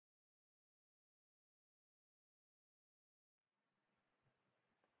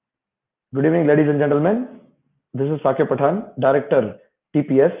Good evening, ladies and gentlemen. This is Sakib Pathan, Director,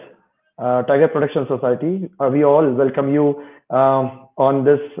 TPS, Tiger Protection Society. We all welcome you on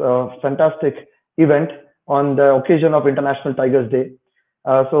this fantastic event on the occasion of International Tigers Day.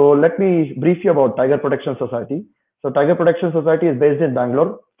 So let me brief you about Tiger Protection Society. So Tiger Protection Society is based in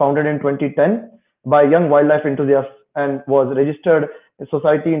Bangalore, founded in 2010 by young wildlife enthusiasts and was registered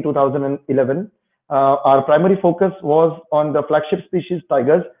society in 2011. Our primary focus was on the flagship species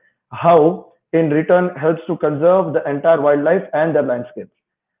tigers, how in return helps to conserve the entire wildlife and their landscapes.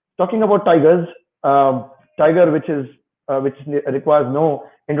 Talking about tigers, tiger which requires no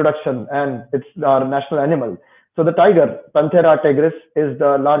introduction and it's our national animal. So the tiger, Panthera tigris, is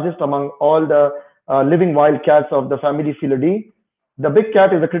the largest among all the living wild cats of the family Felidae. The big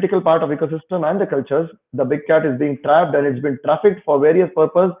cat is a critical part of ecosystem and the cultures. The big cat is being trapped and it's been trafficked for various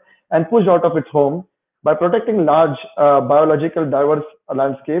purposes and pushed out of its home. By protecting large biological diverse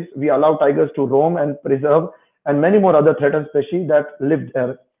landscapes, we allow tigers to roam and preserve and many more other threatened species that live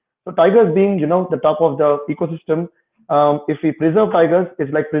there. So tigers being, the top of the ecosystem, if we preserve tigers,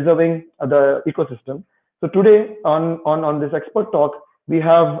 it's like preserving the ecosystem. So today on this expert talk, we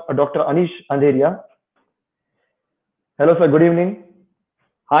have Dr. Anish Andheria. Hello, sir. Good evening.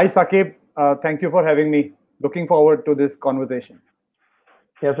 Hi, Sakib. Thank you for having me. Looking forward to this conversation.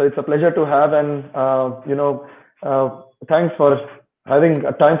 Yeah, so it's a pleasure to have, and thanks for having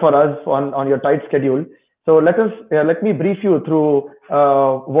a time for us on your tight schedule. So let me brief you through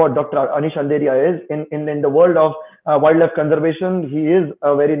what Dr. Anish Andheria is in the world of wildlife conservation. He is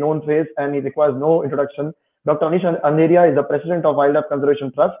a very known face, and he requires no introduction. Dr. Anish Andheria is the president of Wildlife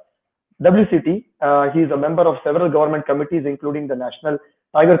Conservation Trust, WCT. He is a member of several government committees, including the National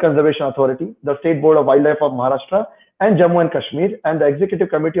Tiger Conservation Authority, the State Board of Wildlife of Maharashtra and Jammu and Kashmir, and the Executive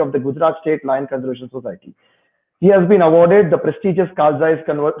Committee of the Gujarat State Lion Conservation Society. He has been awarded the prestigious Carl Zeiss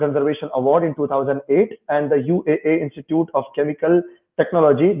Conservation Award in 2008 and the UAA Institute of Chemical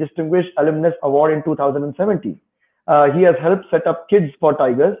Technology Distinguished Alumnus Award in 2017. He has helped set up Kids for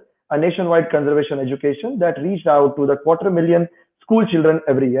Tigers, a nationwide conservation education that reached out to the 250,000 school children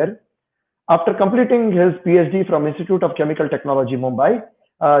every year. After completing his PhD from Institute of Chemical Technology, Mumbai,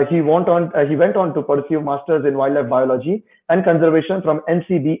 he went on to pursue masters in wildlife biology and conservation from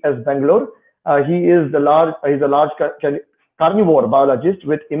NCBS Bangalore. He is a large carnivore biologist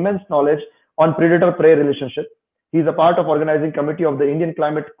with immense knowledge on predator-prey relationship. He is a part of organizing committee of the Indian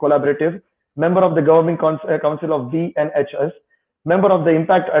Climate Collaborative, member of the Governing Council of BNHS, member of the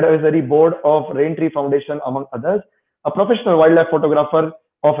Impact Advisory Board of Raintree Foundation, among others. A professional wildlife photographer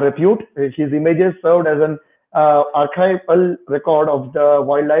of repute. His images served as an archival record of the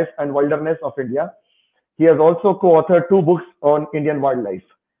wildlife and wilderness of India. He has also co-authored 2 books on Indian wildlife.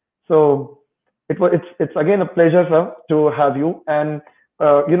 So it's again a pleasure, sir, to have you. And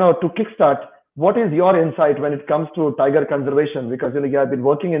to kickstart, what is your insight when it comes to tiger conservation? Because you have been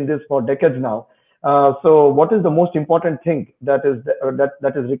working in this for decades now. So what is the most important thing that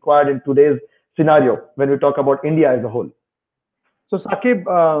is required in today's scenario when we talk about India as a whole? So,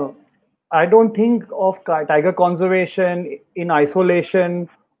 Sakib, I don't think of tiger conservation in isolation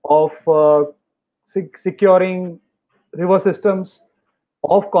of securing river systems,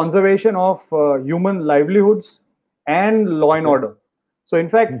 of conservation of human livelihoods and law and order. So, in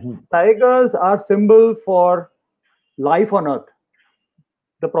fact, tigers are symbol for life on earth.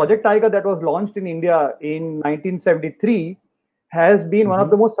 The Project Tiger that was launched in India in 1973 has been one of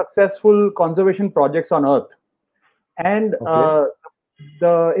the most successful conservation projects on earth. And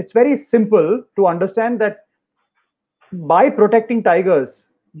it's very simple to understand that by protecting tigers,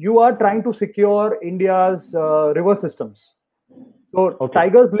 you are trying to secure India's river systems. So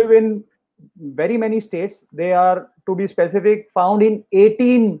tigers live in very many states. They are, to be specific, found in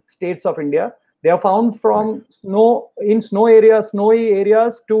 18 states of India. They are found from snowy areas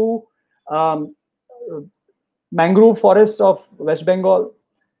to mangrove forests of West Bengal,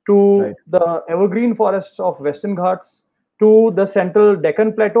 to the evergreen forests of Western Ghats, to the central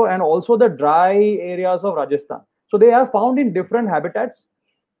Deccan Plateau, and also the dry areas of Rajasthan. So they are found in different habitats.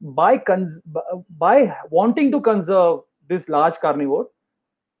 By wanting to conserve this large carnivore,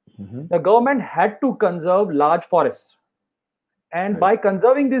 the government had to conserve large forests. And by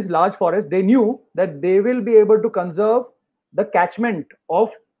conserving these large forests, they knew that they will be able to conserve the catchment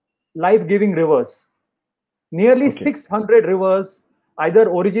of life-giving rivers. Nearly 600 rivers either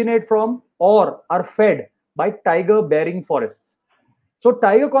originate from or are fed by tiger-bearing forests. So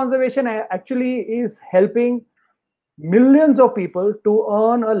tiger conservation actually is helping millions of people to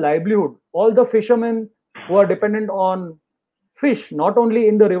earn a livelihood. All the fishermen who are dependent on fish, not only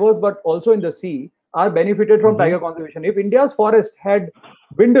in the rivers but also in the sea, are benefited from tiger conservation. If India's forest had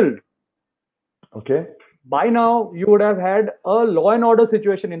dwindled, Okay. By now you would have had a law and order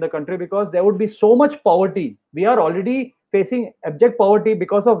situation in the country, because there would be so much poverty. We are already facing abject poverty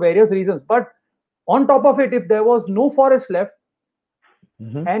because of various reasons. But on top of it, if there was no forest left,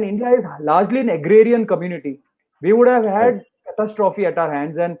 and India is largely an agrarian community, we would have Right. had catastrophe at our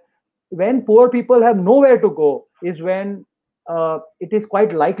hands. And when poor people have nowhere to go, is when it is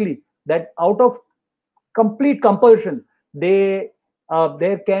quite likely that out of complete compulsion, there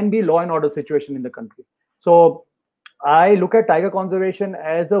can be law and order situation in the country. So I look at tiger conservation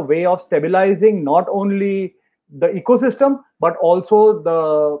as a way of stabilizing not only the ecosystem, but also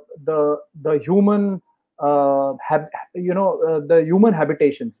the human the human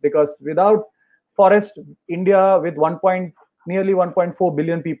habitations. Because without forest, India with nearly 1.4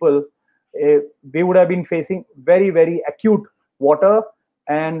 billion people, we would have been facing very acute water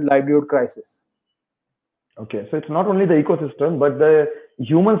and livelihood crisis. Okay, so it's not only the ecosystem, but the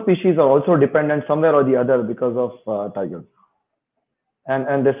human species are also dependent somewhere or the other because of tigers,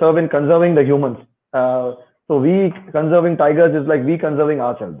 and they serve in conserving the humans. So we conserving tigers is like we conserving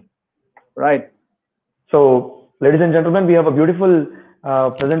ourselves. Right. So, ladies and gentlemen, we have a beautiful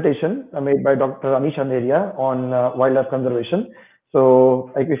presentation made by Dr. Anish Andheria on wildlife conservation. So,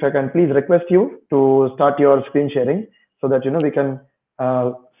 if I can please request you to start your screen sharing so that we can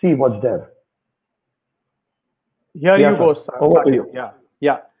see what's there. Here Yeah, you sir. go, sir. Over to you.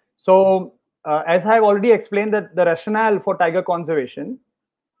 Yeah. So, as I've already explained, that the rationale for tiger conservation,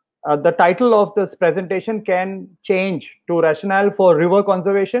 the title of this presentation can change to rationale for river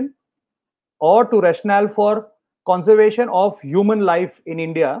conservation, or to rationale for conservation of human life in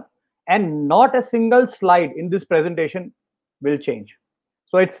India, and not a single slide in this presentation will change.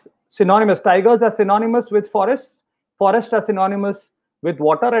 So it's synonymous. Tigers are synonymous with forests. Forests are synonymous with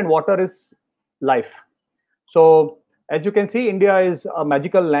water, and water is life. So as you can see, India is a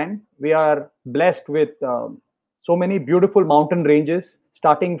magical land. We are blessed with so many beautiful mountain ranges,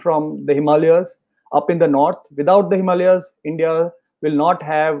 starting from the Himalayas up in the north. Without the Himalayas, India will not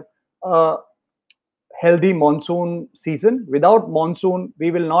have a healthy monsoon season. Without monsoon, we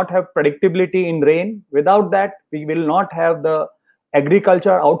will not have predictability in rain. Without that, we will not have the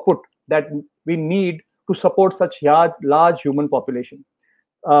agriculture output that we need to support such large human population.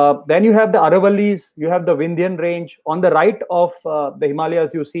 Then you have the Aravallis, you have the Vindhyan range. On the right of the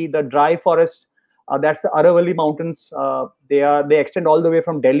Himalayas, you see the dry forest. That's the Aravalli mountains. They extend all the way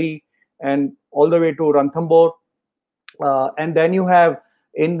from Delhi and all the way to Ranthambore. And then you have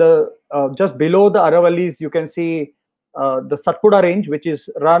in the just below the Aravallis, you can see the Satpura range, which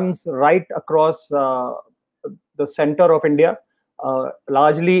runs right across the center of India,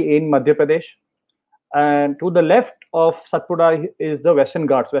 largely in Madhya Pradesh. And to the left of Satpura is the Western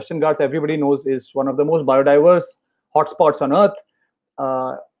Ghats. Western Ghats, everybody knows, is one of the most biodiverse hotspots on Earth.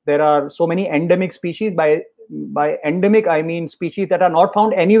 There are so many endemic species. By endemic, I mean species that are not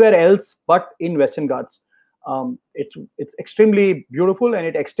found anywhere else but in Western Ghats. It's extremely beautiful, and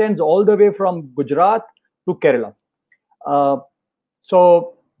it extends all the way from Gujarat to Kerala.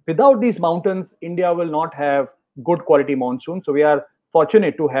 So without these mountains, India will not have good quality monsoon. So we are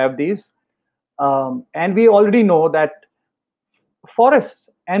fortunate to have these. And we already know that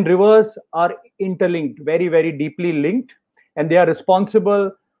forests and rivers are interlinked, very deeply linked, and they are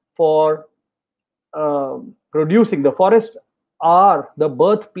responsible for producing. The forests are the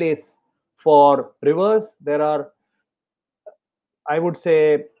birthplace for rivers. There are, I would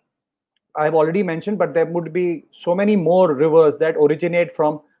say, I've already mentioned, but there would be so many more rivers that originate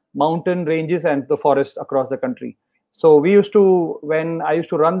from mountain ranges and the forest across the country. So when I used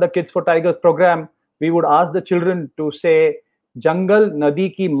to run the Kids for Tigers program, we would ask the children to say, "Jungle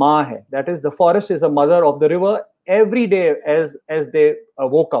Nadi ki maa hai." That is, the forest is the mother of the river, every day as they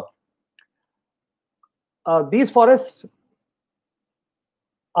woke up. These forests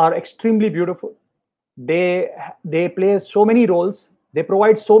are extremely beautiful. They play so many roles. They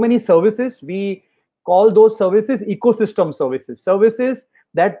provide so many services. We call those services ecosystem services. Services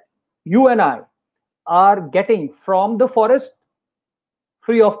that you and I are getting from the forest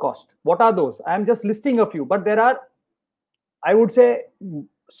free of cost. What are those? I am just listing a few, but there are, I would say,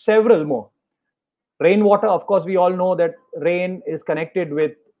 several more. Rainwater, of course, we all know that rain is connected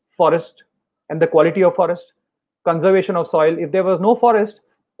with forest and the quality of forest. Conservation of soil. If there was no forest,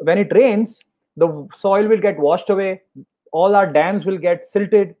 when it rains, the soil will get washed away. All our dams will get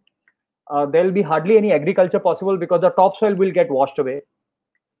silted. There will be hardly any agriculture possible because the topsoil will get washed away.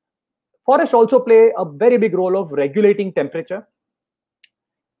 Forests also play a very big role of regulating temperature.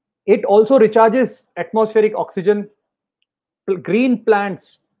 It also recharges atmospheric oxygen. Green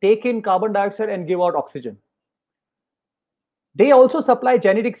plants take in carbon dioxide and give out oxygen. They also supply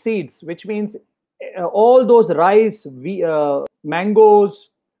genetic seeds, which means all those rice, mangoes,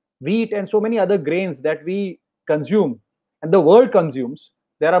 wheat, and so many other grains that we consume and the world consumes.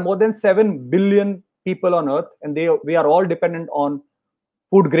 There are more than 7 billion people on earth, and we are all dependent on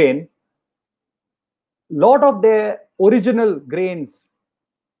food grain. Lot of their original grains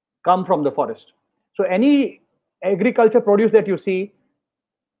come from the forest. So any agriculture produce that you see,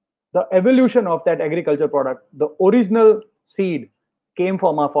 the evolution of that agriculture product, the original seed came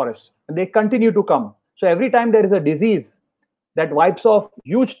from our forest, and they continue to come. So every time there is a disease that wipes off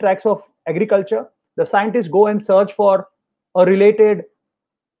huge tracts of agriculture, the scientists go and search for a related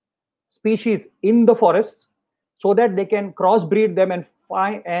species in the forest so that they can crossbreed them and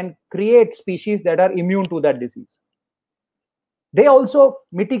find and create species that are immune to that disease. They also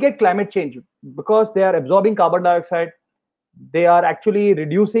mitigate climate change because they are absorbing carbon dioxide. They are actually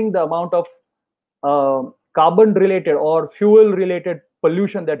reducing the amount of carbon related or fuel related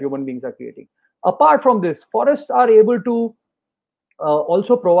pollution that human beings are creating. Apart from this, forests are able to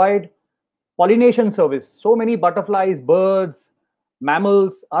also provide pollination service. So many butterflies, birds,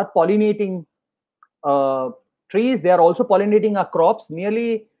 mammals are pollinating trees. They are also pollinating our crops.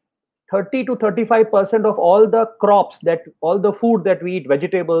 Nearly 30 to 35% of all the crops, all the food that we eat,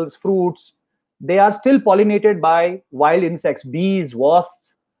 vegetables, fruits, they are still pollinated by wild insects, bees,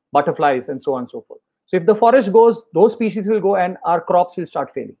 wasps, butterflies, and so on and so forth. So if the forest goes, those species will go and our crops will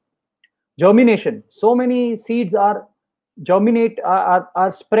start failing. Germination. So many seeds are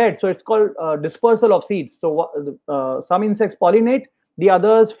spread. So it's called dispersal of seeds. So some insects pollinate, the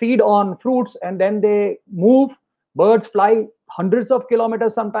others feed on fruits, and then they move. Birds fly hundreds of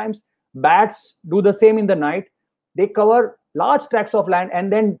kilometers sometimes. Bats do the same in the night. They cover large tracts of land, and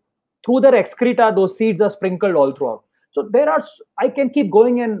then through their excreta, those seeds are sprinkled all throughout. So I can keep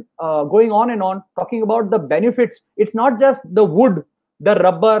going on and on talking about the benefits. It's not just the wood, the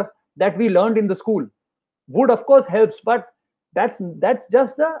rubber that we learned in the school. Wood, of course, helps, but that's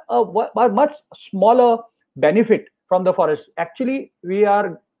just a much smaller benefit from the forest. Actually,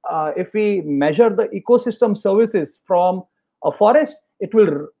 if we measure the ecosystem services from a forest, it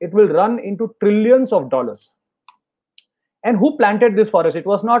will run into trillions of dollars. And who planted this forest? It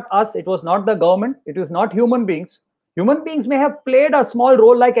was not us. It was not the government. It was not human beings. Human beings may have played a small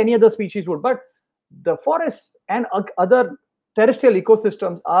role like any other species would, but the forests and other terrestrial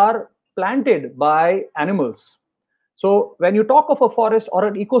ecosystems are planted by animals. So when you talk of a forest or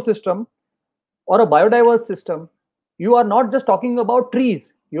an ecosystem or a biodiverse system, you are not just talking about trees.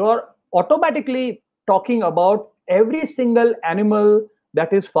 You are automatically talking about every single animal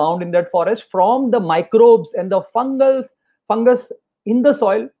that is found in that forest, from the microbes and the fungus in the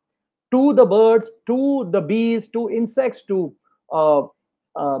soil, to the birds, to the bees, to insects, to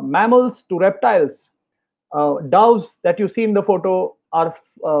mammals, to reptiles. Doves that you see in the photo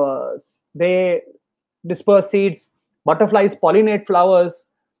they disperse seeds. Butterflies pollinate flowers.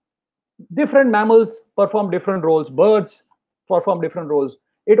 Different mammals perform different roles. Birds perform different roles.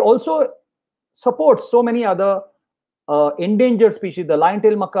 It also supports so many other endangered species. The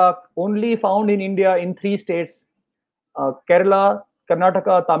lion-tailed macaque, only found in India in 3 states: Kerala,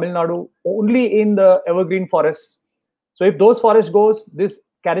 Karnataka, Tamil Nadu, only in the evergreen forests. So if those forests goes, this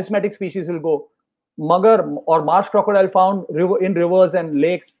charismatic species will go. Mugger or marsh crocodile found in rivers and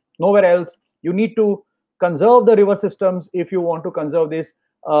lakes, nowhere else. You need to conserve the river systems if you want to conserve this.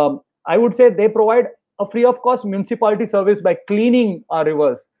 I would say they provide a free of cost municipality service by cleaning our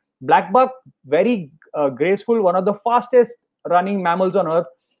rivers. Blackbuck, very graceful, one of the fastest running mammals on earth,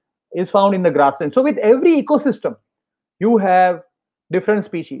 is found in the grassland. So with every ecosystem, you have different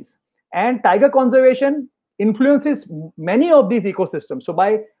species. And tiger conservation influences many of these ecosystems. So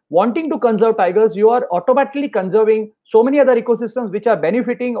by wanting to conserve tigers, you are automatically conserving so many other ecosystems which are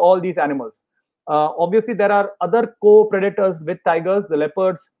benefiting all these animals. Obviously, there are other co-predators with tigers, the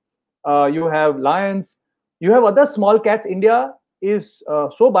leopards, you have lions, you have other small cats. India is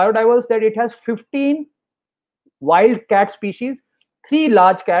so biodiverse that it has 15 wild cat species, 3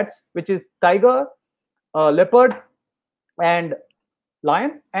 large cats, which is tiger, leopard, and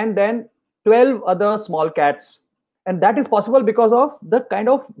lion, and then 12 other small cats. And that is possible because of the kind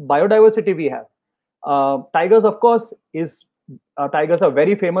of biodiversity we have. Tigers, of course, tigers are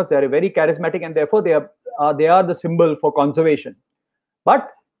very famous. They are very charismatic, and therefore they are the symbol for conservation. But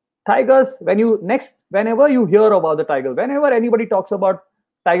tigers, whenever you hear about the tiger, whenever anybody talks about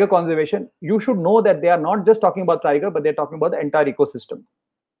tiger conservation, you should know that they are not just talking about tiger, but they're talking about the entire ecosystem.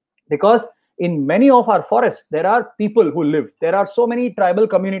 Because in many of our forests, there are people who live. There are so many tribal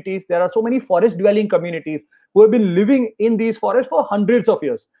communities. There are so many forest-dwelling communities who have been living in these forests for hundreds of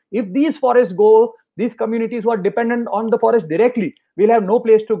years. If these forests go, these communities who are dependent on the forest directly will have no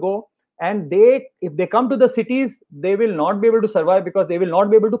place to go. And if they come to the cities, they will not be able to survive because they will not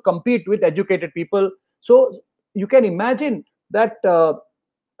be able to compete with educated people. So you can imagine that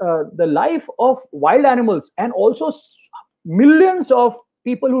the life of wild animals and also millions of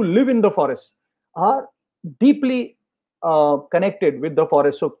people who live in the forest are deeply connected with the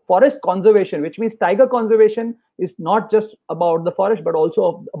forest. So forest conservation, which means tiger conservation, is not just about the forest but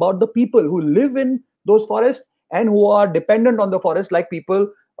also about the people who live in those forests and who are dependent on the forest, like people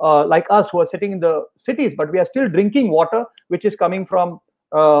like us who are sitting in the cities, but we are still drinking water which is coming from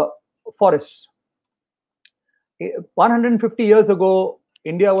forests. 150 years ago,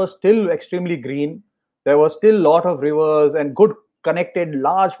 India was still extremely green. There was still a lot of rivers and good connected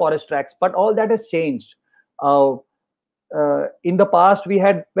large forest tracts, but all that has changed. In the past, we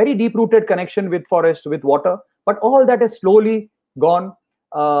had very deep rooted connection with forest, with water, but all that has slowly gone.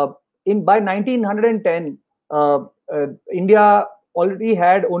 By 1910, India already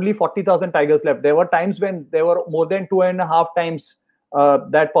had only 40,000 tigers left. There were times when there were more than 2.5 times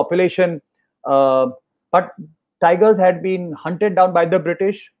that population, but tigers had been hunted down by the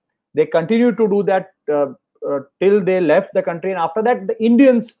British. They continued to do that till they left the country, and after that, the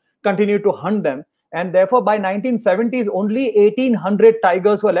Indians continued to hunt them. And therefore, by 1970s, only 1,800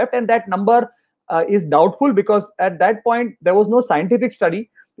 tigers were left, and that number is doubtful because at that point there was no scientific study.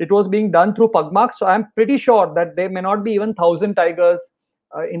 It was being done through pug marks, so I'm pretty sure that there may not be even 1,000 tigers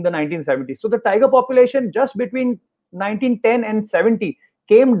in the 1970s. So the tiger population just between 1910 and 70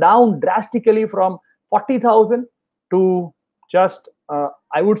 came down drastically from 40,000 to just,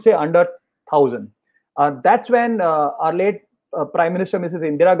 I would say, under 1,000. That's when our late Prime Minister, Mrs.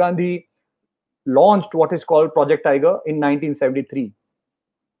 Indira Gandhi, launched what is called Project Tiger in 1973.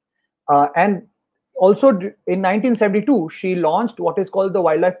 And also in 1972, she launched what is called the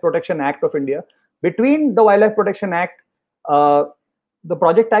Wildlife Protection Act of India. Between the Wildlife Protection Act, the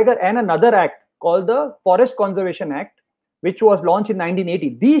Project Tiger, and another act called the Forest Conservation Act, which was launched in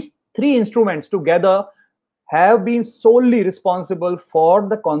 1980. These three instruments together have been solely responsible for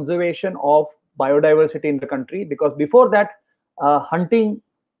the conservation of biodiversity in the country, because before that, hunting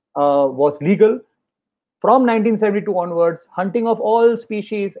was legal. From 1972 onwards, hunting of all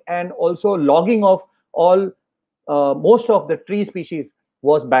species and also logging of all most of the tree species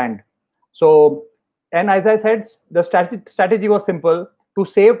was banned. So, and as I said, the strategy was simple. To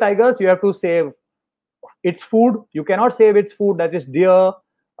save tigers, you have to save its food. You cannot save its food, that is deer,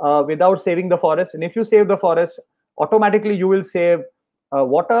 without saving the forest. And if you save the forest, automatically you will save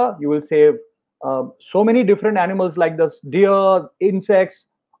water, you will save so many different animals like the deer, insects,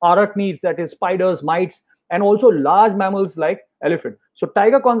 arachnids, that is spiders, mites, and also large mammals like elephant. So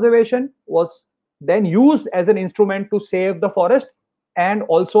tiger conservation was then used as an instrument to save the forest and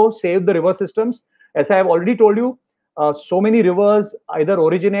also save the river systems. As I have already told you, so many rivers either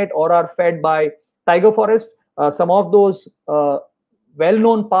originate or are fed by tiger forest. Some of those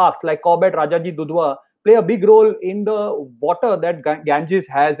well-known parks like Corbett, Rajaji, Dudhwa play a big role in the water that Ganges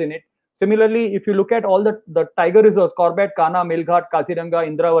has in it. Similarly, if you look at all the tiger reserves, Corbett, Kana, Melghat, Kaziranga,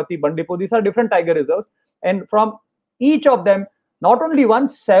 Indravati, Bandipur, these are different tiger reserves. And from each of them, not only one,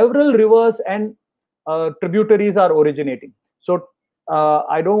 several rivers and tributaries are originating. So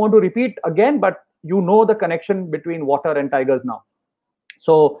I don't want to repeat again, but you know the connection between water and tigers now.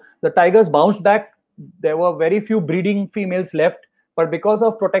 So the tigers bounced back. There were very few breeding females left, but because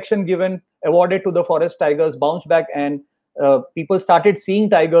of protection awarded to the forest, tigers bounced back, and people started seeing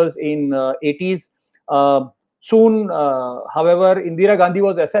tigers in 80s. Soon, however, Indira Gandhi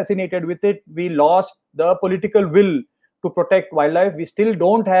was assassinated. With it, we lost the political will to protect wildlife. We still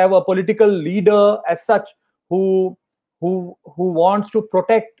don't have a political leader as such who wants to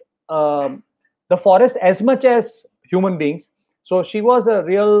protect the forest as much as human beings. So she was a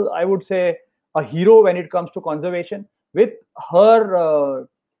real, I would say, a hero when it comes to conservation. With her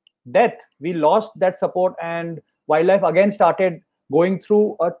death, we lost that support, and wildlife again started going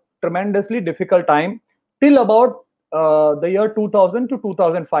through a tremendously difficult time till about the year 2000 to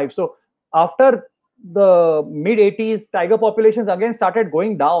 2005. So after the mid 80s, tiger populations again started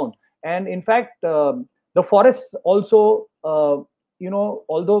going down. And in fact, the forests also,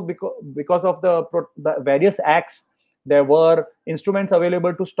 although because of the various acts, there were instruments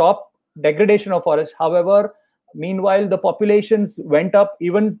available to stop degradation of forests. However, meanwhile, the populations went up.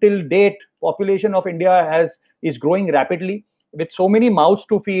 Even till date, population of India is growing rapidly. With so many mouths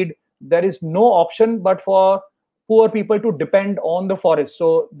to feed, there is no option but for poor people to depend on the forest.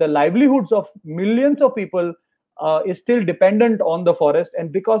 So the livelihoods of millions of people is still dependent on the forest,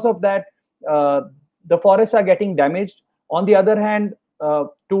 and because of that, the forests are getting damaged. On the other hand,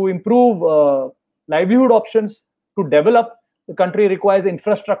 to improve livelihood options, to develop, the country requires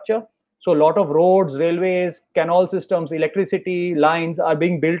infrastructure. So a lot of roads, railways, canal systems, electricity lines are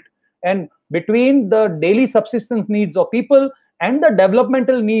being built. And between the daily subsistence needs of people and the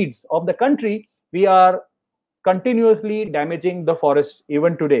developmental needs of the country, we are continuously damaging the forest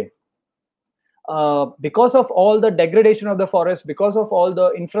even today. Because of all the degradation of the forest, because of all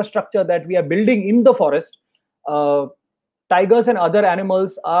the infrastructure that we are building in the forest, uh, tigers and other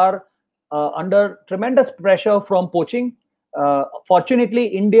animals are under tremendous pressure from poaching. Fortunately,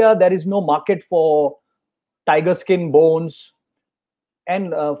 India, there is no market for tiger skin bones,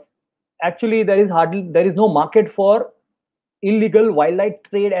 and actually there is no market for illegal wildlife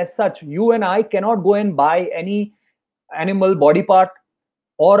trade as such. You and I cannot go and buy any animal body part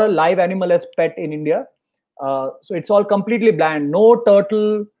or a live animal as pet in India. So it's all completely banned. No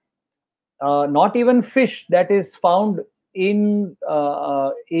turtle, not even fish that is found in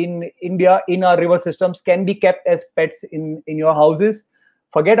India in our river systems can be kept as pets in your houses.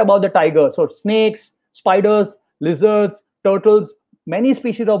 Forget about the tiger. So snakes, spiders, lizards, turtles, many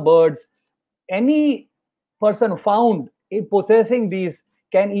species of birds. Any person found in possessing these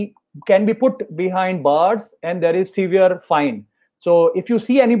can be put behind bars, and there is severe fine. So if you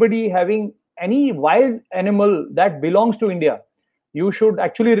see anybody having any wild animal that belongs to India, you should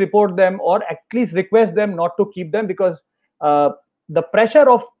actually report them or at least request them not to keep them, because uh, the pressure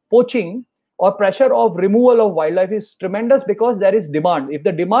of poaching or pressure of removal of wildlife is tremendous, because there is demand. If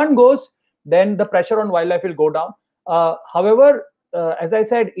the demand goes, then the pressure on wildlife will go down. However, as I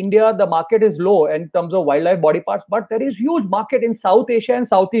said, India, the market is low in terms of wildlife body parts, but there is huge market in South Asia and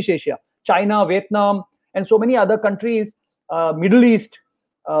Southeast Asia, China, Vietnam, and so many other countries, Middle East,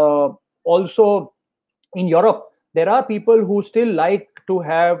 also in Europe. There are people who still like to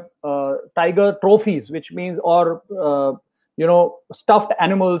have tiger trophies, which means, or stuffed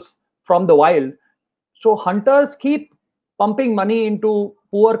animals from the wild. So hunters keep pumping money into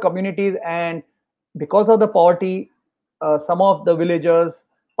poor communities, and because of the poverty, some of the villagers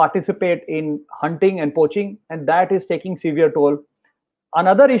participate in hunting and poaching, and that is taking severe toll.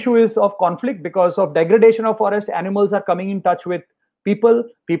 Another issue is of conflict. Because of degradation of forest, animals are coming in touch with people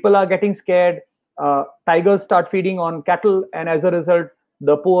are getting scared. Tigers start feeding on cattle, and as a result,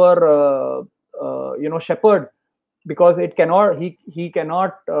 the poor shepherd, because he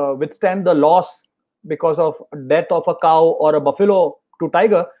cannot withstand the loss because of death of a cow or a buffalo to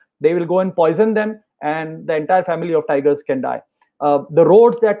tiger, they will go and poison them, and the entire family of tigers can die. The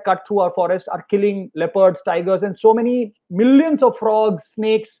roads that cut through our forest are killing leopards, tigers, and so many millions of frogs,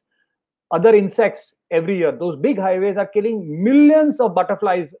 snakes, other insects every year. Those big highways are killing millions of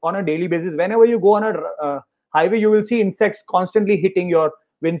butterflies on a daily basis. Whenever you go on a highway, you will see insects constantly hitting your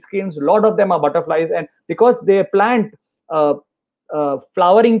windscreens. A lot of them are butterflies, and because they plant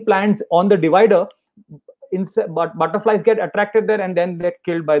flowering plants on the divider, but butterflies get attracted there and then get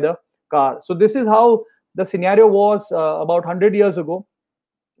killed by the car. So this is how the scenario was about 100 years ago.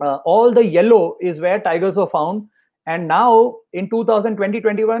 All the yellow is where tigers were found, and now in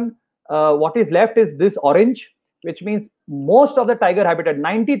 2020-21, what is left is this orange, which means most of the tiger habitat,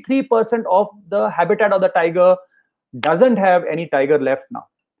 93% of the habitat of the tiger doesn't have any tiger left now.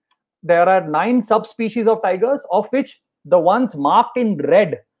 There are 9 subspecies of tigers, of which the ones marked in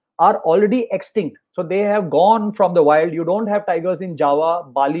red are already extinct. So they have gone from the wild. You don't have tigers in Java,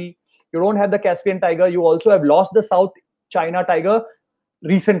 Bali. You don't have the Caspian tiger. You also have lost the South China tiger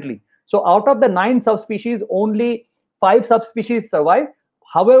recently. So out of the 9 subspecies, only 5 subspecies survive.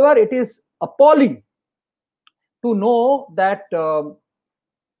 However, it is appalling to know that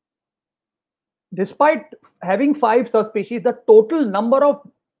despite having 5 subspecies, the total number of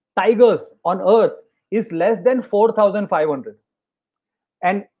tigers on earth is less than 4,500.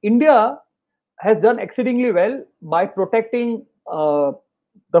 And India has done exceedingly well by protecting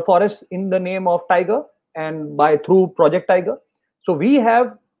the forest in the name of tiger and through Project Tiger. So we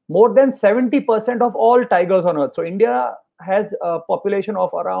have more than 70% of all tigers on earth. So India has a population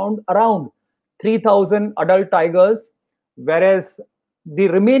of around 3,000 adult tigers, whereas the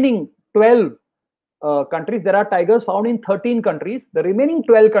remaining 12 countries, there are tigers found in 13 countries. The remaining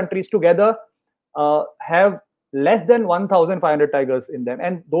 12 countries together have less than 1,500 tigers in them,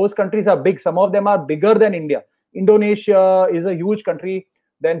 and those countries are big. Some of them are bigger than India. Indonesia is a huge country,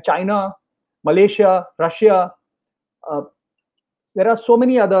 then China, Malaysia, Russia. There are so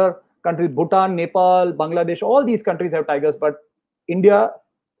many other countries, Bhutan, Nepal, Bangladesh, all these countries have tigers, but India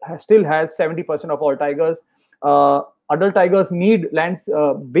still has 70% of all tigers. Adult tigers need lands,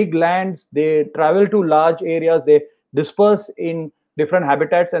 big lands. They travel to large areas. They disperse in different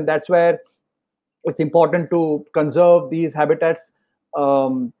habitats, and that's where it's important to conserve these habitats.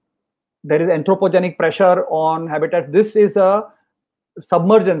 There is anthropogenic pressure on habitats. This is a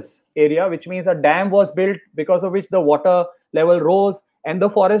submergence area, which means a dam was built because of which the water level rose and the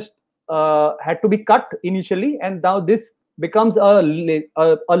forest had to be cut initially, and now this becomes a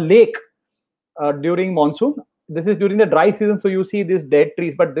lake during monsoon. This is during the dry season, so you see these dead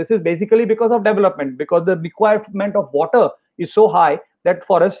trees, but this is basically because of development, because the requirement of water is so high that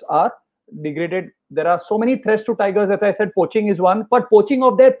forests are degraded. There are so many threats to tigers. As I said, poaching is one, but poaching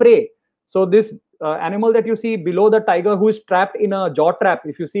of their prey. So this animal that you see below the tiger, who is trapped in a jaw trap,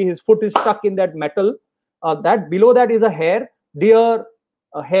 if you see his foot is stuck in that metal, that below that is a hare, deer,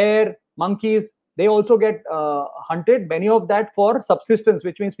 hare, monkeys. They also get hunted, many of that for subsistence,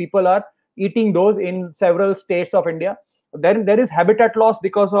 which means people are eating those in several states of India. Then there is habitat loss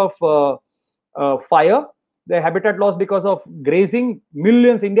because of fire. The habitat loss because of grazing.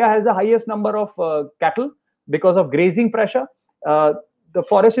 Millions. India has the highest number of cattle because of grazing pressure. The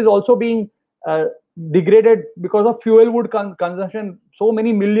forest is also being degraded because of fuel wood consumption. So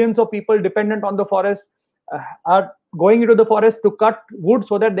many millions of people dependent on the forest are going into the forest to cut wood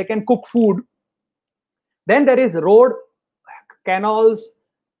so that they can cook food. Then there is road, canals,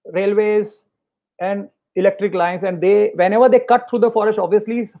 railways, and electric lines, and whenever they cut through the forest,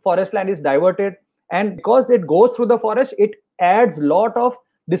 obviously forest land is diverted, and because it goes through the forest, it adds lot of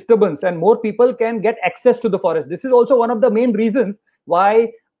disturbance and more people can get access to the forest. This is also one of the main reasons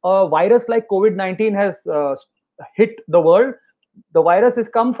why a virus like COVID-19 has hit the world. The virus has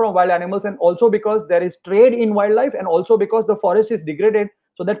come from wild animals, and also because there is trade in wildlife, and also because the forest is degraded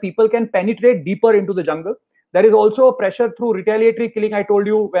so that people can penetrate deeper into the jungle. There is also a pressure through retaliatory killing. I told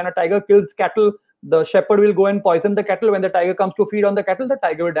you, when a tiger kills cattle, the shepherd will go and poison the cattle. When the tiger comes to feed on the cattle, the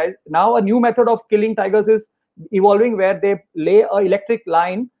tiger will die. Now a new method of killing tigers is evolving, where they lay an electric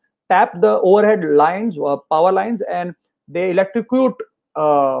line, tap the overhead lines, power lines, and they electrocute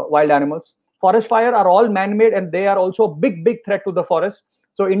wild animals. Forest fire are all man-made, and they are also a big threat to the forest.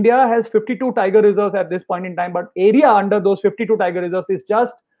 So India has 52 tiger reserves at this point in time, but area under those 52 tiger reserves is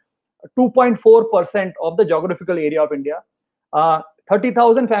just 2.4% of the geographical area of India.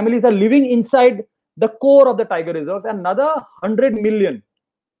 30,000 families are living inside the core of the tiger reserves, and another 100 million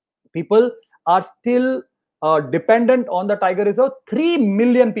people are still dependent on the tiger reserve. 3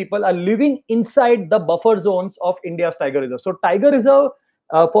 million people are living inside the buffer zones of India's tiger reserve. So tiger reserve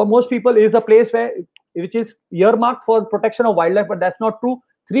for most people is a place which is earmarked for protection of wildlife, but that's not true.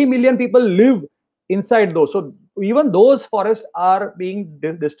 3 million people live inside those. So even those forests are being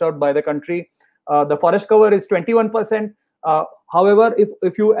disturbed by the country. The forest cover is 21%. However,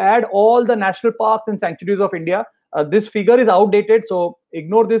 if you add all the national parks and sanctuaries of India, this figure is outdated, so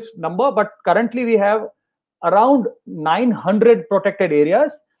ignore this number. But currently we have around 900 protected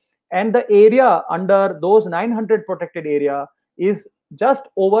areas, and the area under those 900 protected area is just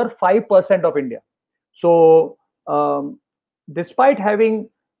over 5% of India. So despite having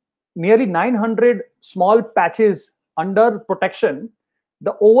nearly 900 small patches under protection,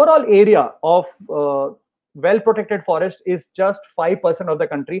 the overall area of well-protected forest is just 5% of the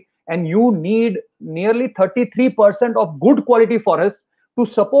country, and you need nearly 33% of good quality forest to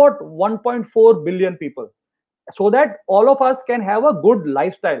support 1.4 billion people, so that all of us can have a good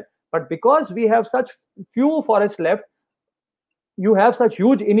lifestyle. But because we have such few forests left, you have such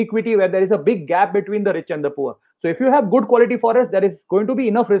huge inequity where there is a big gap between the rich and the poor. So if you have good quality forest, there is going to be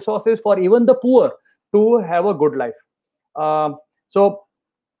enough resources for even the poor to have a good life. So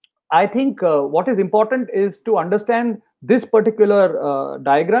I think what is important is to understand this particular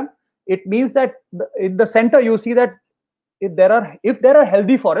diagram. It means that in the center, you see that if there are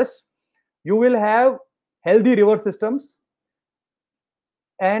healthy forests, you will have healthy river systems,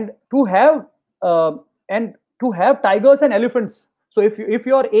 and to have tigers and elephants. So if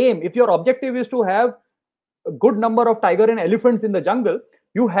your objective is to have a good number of tiger and elephants in the jungle,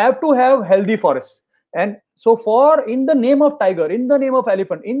 you have to have healthy forests. And so in the name of tiger, in the name of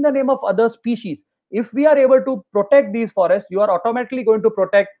elephant, in the name of other species, if we are able to protect these forests, you are automatically going to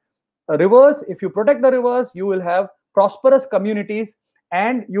protect rivers. If you protect the rivers, you will have prosperous communities,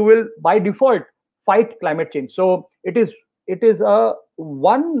 and you will by default fight climate change. So it is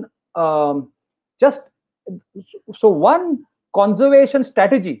one conservation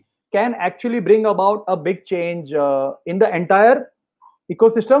strategy can actually bring about a big change in the entire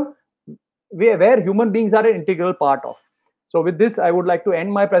ecosystem where human beings are an integral part of. So with this, I would like to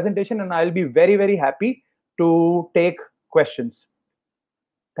end my presentation, and I'll be very happy to take questions.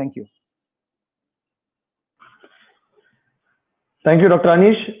 Thank you. Thank you, Dr.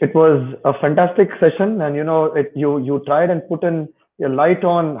 Anish. It was a fantastic session, and you tried and put in a light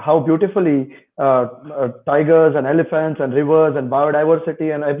on how beautifully tigers and elephants and rivers and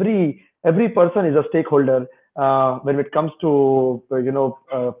biodiversity and every person is a stakeholder when it comes to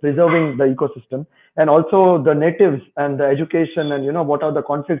preserving the ecosystem, and also the natives and the education, and what are the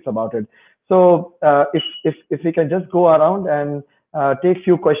conflicts about it. So if we can just go around and take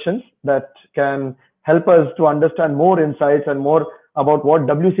few questions that can help us to understand more insights and more about what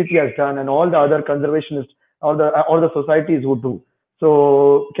WCT has done and all the other conservationists or the societies would do.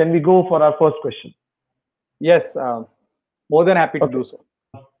 So can we go for our first question? Yes, more than happy to do so.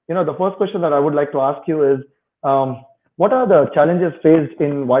 The first question that I would like to ask you is, what are the challenges faced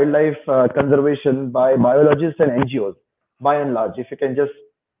in wildlife conservation by biologists and NGOs, by and large? If you can just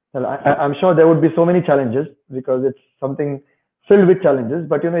tell, I'm sure there would be so many challenges because it's something filled with challenges.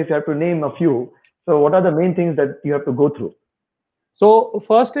 But if you have to name a few, so what are the main things that you have to go through? So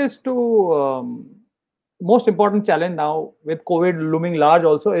first is to most important challenge now with COVID looming large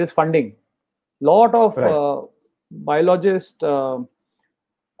also is funding. Lot of biologists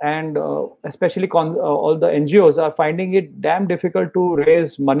and especially all the NGOs are finding it damn difficult to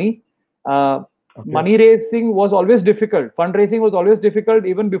raise money. Money raising was always difficult. Fundraising was always difficult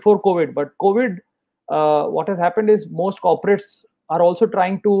even before COVID. But COVID, what has happened is most corporates are also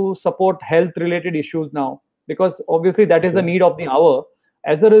trying to support health-related issues now, because obviously that is the need of the hour.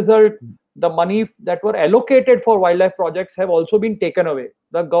 As a result, the money that were allocated for wildlife projects have also been taken away.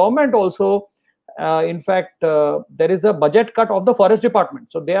 The government also, in fact, there is a budget cut of the forest department.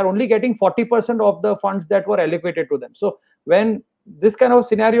 So they are only getting 40% of the funds that were allocated to them. So when this kind of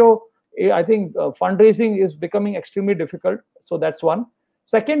scenario, I think fundraising is becoming extremely difficult. So that's one.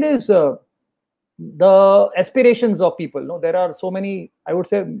 Second is the aspirations of people. No, there are so many, I would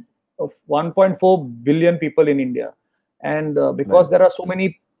say, 1.4 billion people in India. And because there are so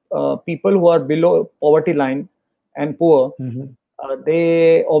many people who are below poverty line and poor,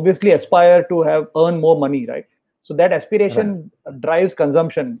 they obviously aspire to earn more money, right? So that aspiration drives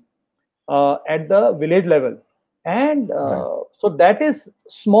consumption at the village level. And so that is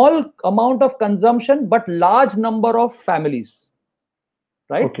small amount of consumption, but large number of families,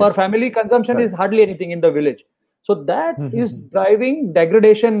 right? Per family consumption is hardly anything in the village. So that is driving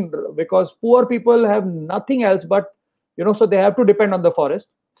degradation, because poor people have nothing else but, so they have to depend on the forest.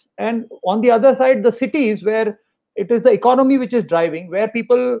 And on the other side, the cities where it is the economy which is driving, where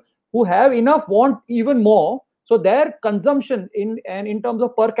people who have enough want even more. So their consumption in terms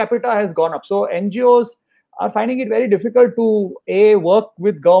of per capita has gone up. So NGOs are finding it very difficult to work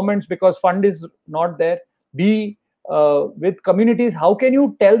with governments because fund is not there. B, with communities, how can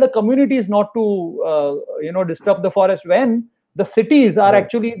you tell the communities not to disturb the forest when the cities are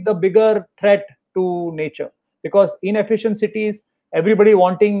actually the bigger threat to nature? Because inefficient cities, everybody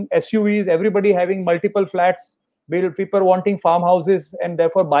wanting SUVs, everybody having multiple flats, people wanting farmhouses and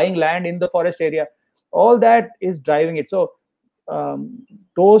therefore buying land in the forest area, all that is driving it. So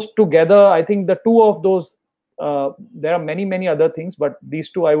those together, I think the two of those, there are many other things, but these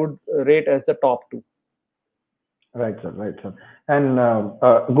two I would rate as the top two. Right, sir. And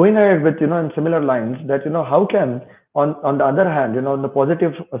going ahead with, in similar lines, that, how can, on the other hand, on the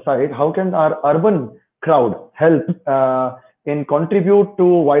positive side, how can our urban crowd help in contribute to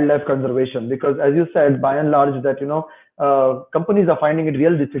wildlife conservation? Because as you said, by and large, that, companies are finding it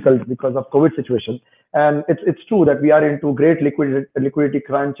real difficult because of COVID situation. And it's true that we are into great liquidity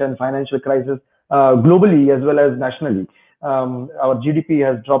crunch and financial crisis globally as well as nationally. Our GDP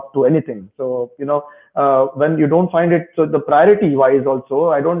has dropped to anything. So, when you don't find it, so the priority wise also,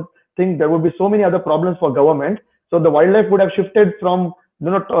 I don't think there would be so many other problems for government. So the wildlife would have shifted from,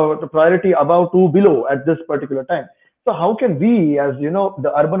 the priority above to below at this particular time. So how can we, as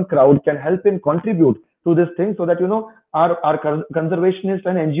the urban crowd, can help in contribute to this thing so that, our conservationists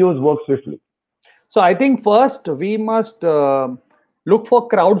and NGOs work swiftly? So I think first we must look for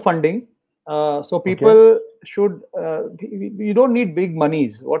crowdfunding. So people should, you don't need big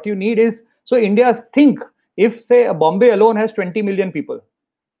monies. What you need is, so India, think if say Bombay alone has 20 million people,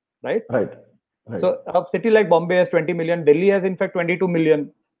 right? Right. So a city like Bombay has 20 million, Delhi has in fact 22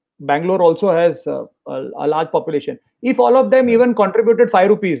 million, Bangalore also has a large population. If all of them even contributed 5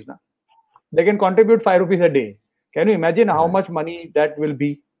 rupees, they can contribute 5 rupees a day. Can you imagine how much money that will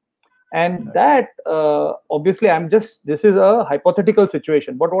be? And that, obviously, this is a hypothetical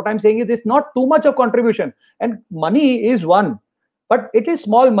situation. But what I'm saying is it's not too much of contribution. And money is one, but it is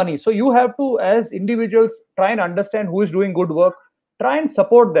small money. So you have to, as individuals, try and understand who is doing good work, try and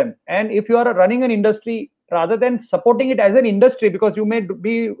support them. And if you are running an industry, rather than supporting it as an industry, because you may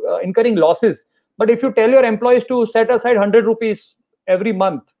be incurring losses. But if you tell your employees to set aside 100 rupees every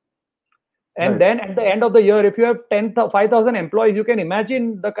month, and then at the end of the year, if you have 5,000 employees, you can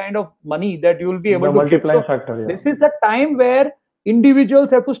imagine the kind of money that you will be able to multiplying factor. This is the time where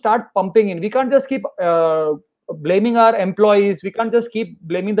individuals have to start pumping in. We can't just keep blaming our employees. We can't just keep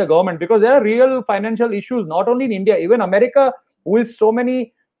blaming the government, because there are real financial issues, not only in India, even America, who is so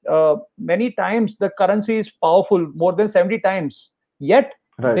many times the currency is powerful, more than 70 times. Yet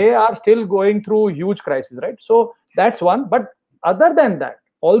they are still going through huge crisis, right? So that's one. But other than that,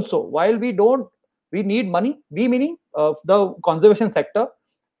 also, while we need money, we meaning the conservation sector.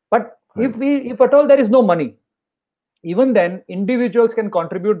 But if at all there is no money, even then individuals can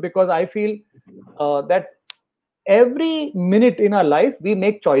contribute, because I feel that every minute in our life we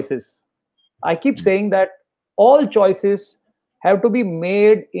make choices. I keep saying that all choices have to be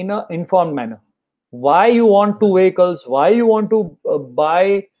made in an informed manner. Why you want two vehicles, why you want to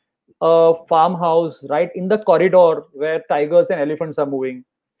buy a farmhouse right in the corridor where tigers and elephants are moving?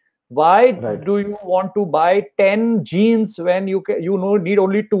 Why do you want to buy 10 jeans when you need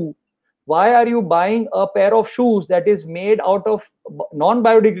only two? Why are you buying a pair of shoes that is made out of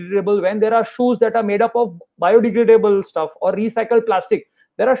non-biodegradable when there are shoes that are made up of biodegradable stuff or recycled plastic?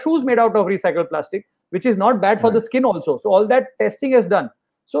 There are shoes made out of recycled plastic, which is not bad for the skin also. So all that testing is done.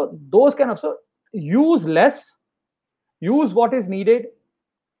 So those kind of, so use less, use what is needed,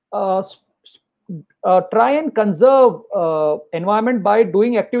 try and conserve environment by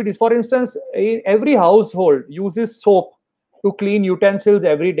doing activities. For instance, every household uses soap to clean utensils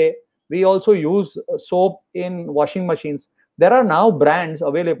every day. We also use soap in washing machines. There are now brands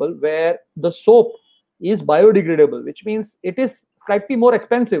available where the soap is biodegradable, which means it is slightly more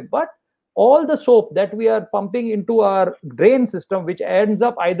expensive, but all the soap that we are pumping into our drain system, which ends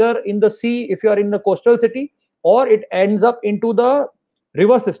up either in the sea if you are in the coastal city, or it ends up into the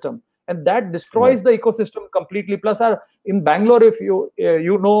river system, and that destroys the ecosystem completely. Plus, in Bangalore, if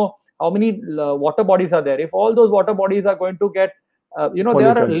you know how many water bodies are there, if all those water bodies are going to get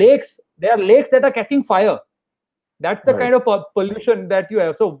there are lakes that are catching fire. That's the kind of pollution that you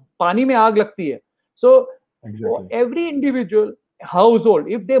have. So pani mein aag lagti hai. So every individual household,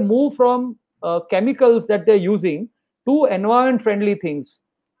 if they move from chemicals that they're using to environment friendly things,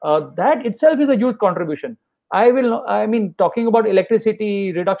 that itself is a huge contribution. I mean, talking about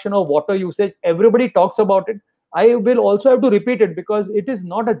electricity, reduction of water usage, everybody talks about it. I will also have to repeat it, because it is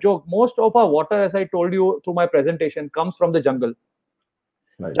not a joke. Most of our water, as I told you through my presentation, comes from the jungle.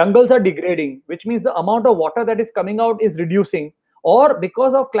 Jungles are degrading, which means the amount of water that is coming out is reducing. Or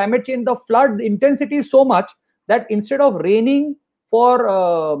because of climate change, the flood intensity is so much that instead of raining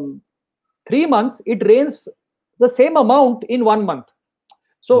for 3 months, it rains the same amount in 1 month.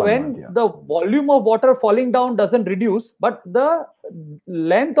 So when the volume of water falling down doesn't reduce, but the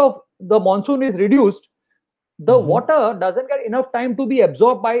length of the monsoon is reduced, the water doesn't get enough time to be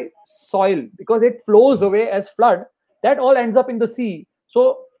absorbed by soil, because it flows away as flood. That all ends up in the sea.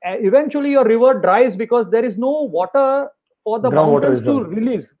 So eventually your river dries because there is no water for the mountains to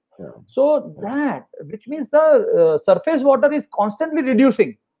release. So that, which means the surface water is constantly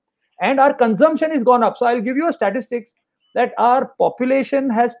reducing, and our consumption is gone up. So I'll give you a statistics that our population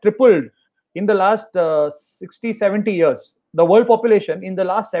has tripled in the last 60-70 years. The world population in the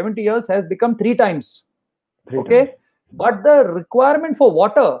last 70 years has become 3 times. But the requirement for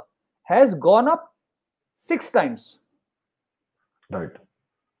water has gone up 6 times.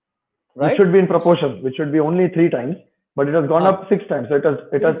 Which should be in proportion, which should be only 3 times, but it has gone up 6 times. So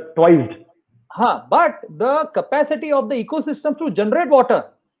it has twice. But the capacity of the ecosystem to generate water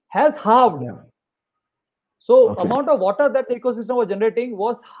has halved. So amount of water that the ecosystem was generating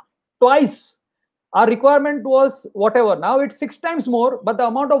was twice. Our requirement was whatever. Now it's 6 times more, but the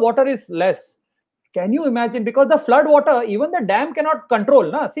amount of water is less. Can you imagine? Because the flood water, even the dam cannot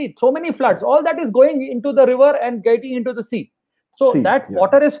control. See, so many floods, all that is going into the river and getting into the sea. So that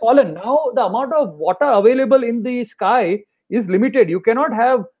water is fallen. Now the amount of water available in the sky is limited. You cannot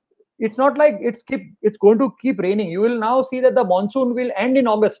have, it's not like it's going to keep raining. You will now see that the monsoon will end in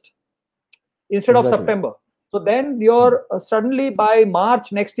August instead of September. So then you're suddenly by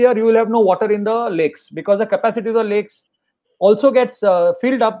March next year, you will have no water in the lakes, because the capacity of the lakes also gets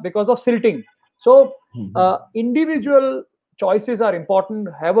filled up because of silting. So individual choices are important.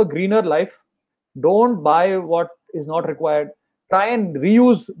 Have a greener life. Don't buy what is not required. Try and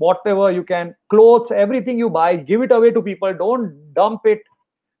reuse whatever you can. Clothes, everything you buy, give it away to people. Don't dump it.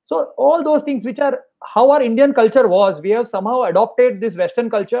 So all those things, which are how our Indian culture was, we have somehow adopted this Western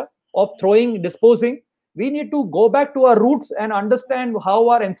culture of throwing, disposing. We need to go back to our roots and understand how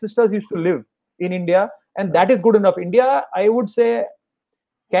our ancestors used to live in India. And that is good enough. India, I would say,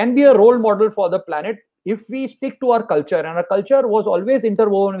 can be a role model for the planet if we stick to our culture. And our culture was always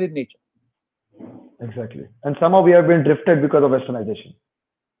interwoven with nature. Exactly. And somehow we have been drifted because of westernization.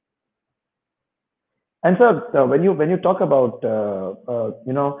 And sir, when you talk about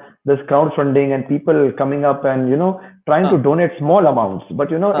this crowdfunding and people coming up and trying to donate small amounts,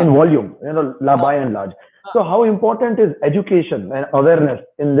 but in volume, by and large. So how important is education and awareness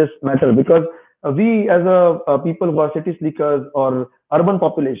in this matter? Because we as a people who are city sleekers or urban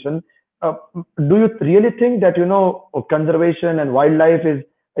population, do you really think that conservation and wildlife is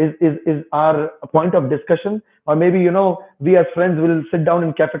our point of discussion? Or maybe we as friends will sit down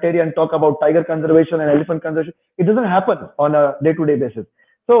in cafeteria and talk about tiger conservation and elephant conservation. It doesn't happen on a day-to-day basis.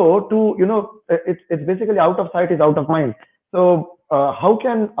 So it's basically out of sight is out of mind. So how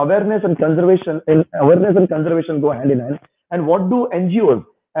can awareness and conservation go hand in hand? And what do NGOs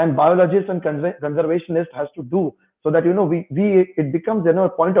and biologists and conservationists has to do so that we it becomes a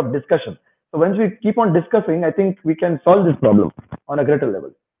point of discussion? So once we keep on discussing, I think we can solve this problem on a greater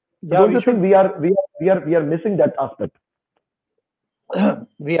level. Yeah, don't you think we are missing that aspect?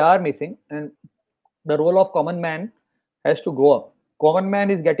 We are missing, and the role of common man has to go up. Common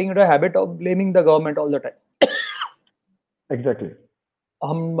man is getting into a habit of blaming the government all the time. Exactly.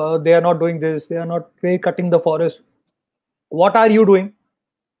 They are not doing this. They are not cutting the forest. What are you doing?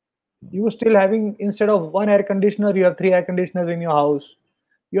 You are still having, instead of one air conditioner, you have 3 air conditioners in your house.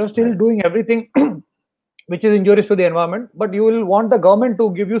 You are still doing everything which is injurious to the environment, but you will want the government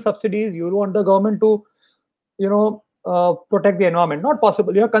to give you subsidies. You will want the government to, protect the environment. Not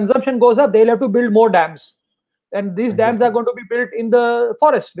possible. Your consumption goes up. They'll have to build more dams, and these dams are going to be built in the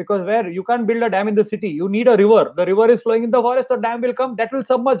forest, because where you can't build a dam in the city, you need a river. The river is flowing in the forest. The dam will come. That will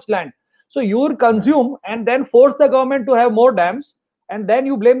submerge land. So you will consume and then force the government to have more dams, and then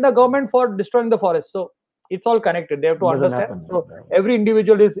you blame the government for destroying the forest. So it's all connected. They have to understand. So every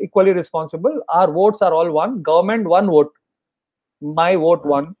individual is equally responsible. Our votes are all one. Government, one vote. My vote,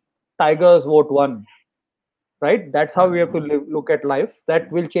 one. Tigers, vote, one. Right? That's how we have to look at life. That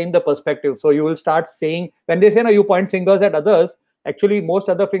will change the perspective. So you will start saying, when they say, no, you point fingers at others, actually most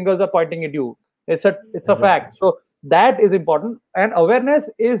other fingers are pointing at you. It's a fact. So that is important. And awareness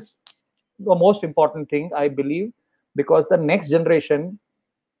is the most important thing, I believe, because the next generation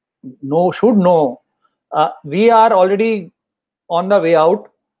should know. We are already on the way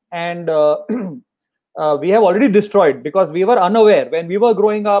out, and we have already destroyed, because we were unaware. When we were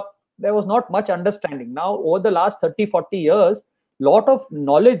growing up, there was not much understanding. Now, over the last 30-40 years, lot of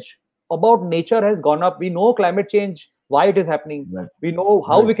knowledge about nature has gone up. We know climate change, why it is happening. Right. We know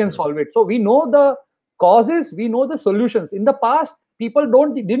how we can solve it. So we know the causes, we know the solutions. In the past, people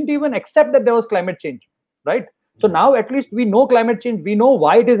didn't even accept that there was climate change, right? So now at least we know climate change. We know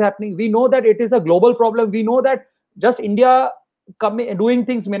why it is happening. We know that it is a global problem. We know that just India doing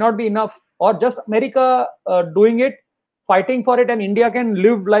things may not be enough, or just America doing it, fighting for it, and India can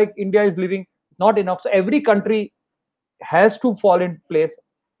live like India is living, not enough. So every country has to fall in place.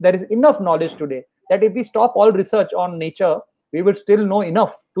 There is enough knowledge today that if we stop all research on nature, we will still know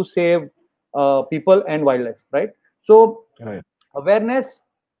enough to save people and wildlife, right? So awareness,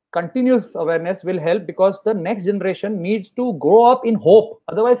 continuous awareness will help, because the next generation needs to grow up in hope.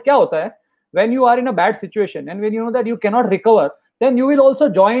 Otherwise, kya hota hai? When you are in a bad situation and when you know that you cannot recover, then you will also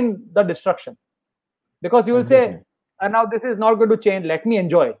join the destruction, because you will say, and now this is not going to change. Let me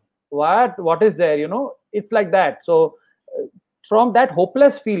enjoy. What is there? It's like that. So from that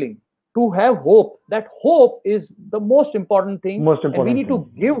hopeless feeling to have hope, that hope is the most important thing. And we need to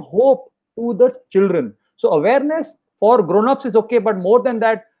give hope to the children. So awareness for grown-ups is okay, but more than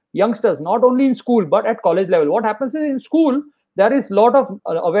that, youngsters, not only in school but at college level. What happens is, in school there is a lot of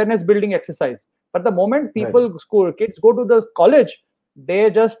awareness building exercise, but the moment kids go to the college,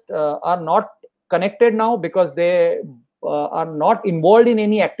 they just are not connected now, because they are not involved in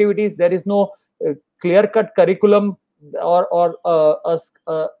any activities. There is no clear-cut curriculum or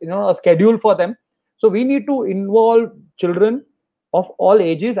a schedule for them. So we need to involve children of all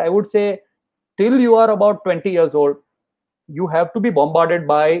ages. I would say till you are about 20 years old, you have to be bombarded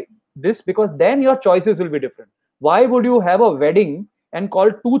by this, because then your choices will be different. Why would you have a wedding and call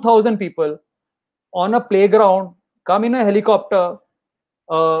 2,000 people on a playground, come in a helicopter,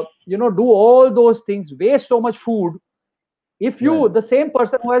 do all those things, waste so much food? If the same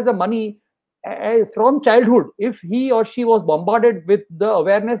person who has the money from childhood, if he or she was bombarded with the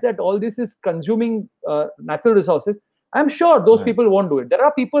awareness that all this is consuming natural resources, I'm sure those people won't do it. There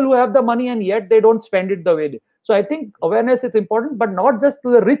are people who have the money and yet they don't spend it the way they. So I think awareness is important, but not just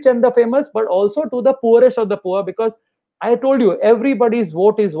to the rich and the famous, but also to the poorest of the poor, because I told you, everybody's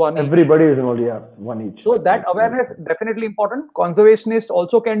vote is one each. Everybody is involved, one each. So that awareness is definitely important. Conservationists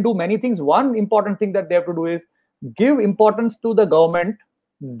also can do many things. One important thing that they have to do is give importance to the government.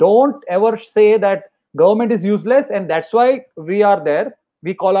 Don't ever say that government is useless and that's why we are there.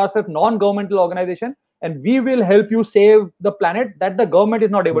 We call ourselves non-governmental organization. and we will help you save the planet, that the government is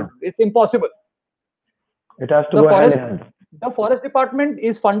not able to. It's impossible. It has to go hand in hand. The forest department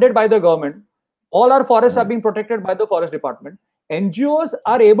is funded by the government. All our forests are being protected by the forest department. NGOs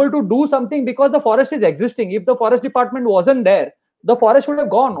are able to do something because the forest is existing. If the forest department wasn't there, the forest would have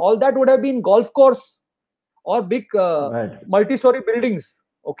gone. All that would have been golf course or big multi-story buildings,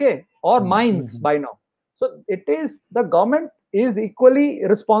 okay, or mines by now. So it is, the government is equally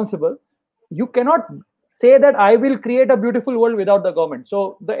responsible. You cannot say that I will create a beautiful world without the government.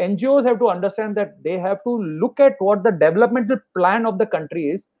 So the NGOs have to understand that they have to look at what the developmental plan of the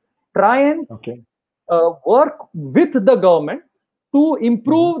country is, try and work with the government to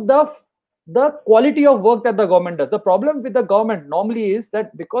improve the quality of work that the government does. The problem with the government normally is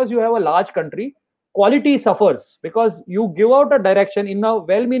that because you have a large country, quality suffers, because you give out a direction in a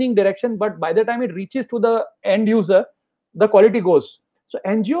well-meaning direction, but by the time it reaches to the end user, the quality goes. So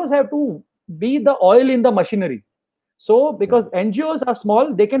NGOs have to be the oil in the machinery. So because NGOs are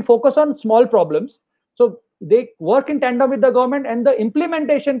small, they can focus on small problems. So they work in tandem with the government, and the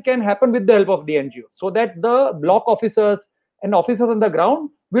implementation can happen with the help of the NGO, so that the block officers and officers on the ground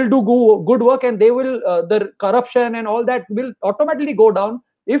will do good work, and they will the corruption and all that will automatically go down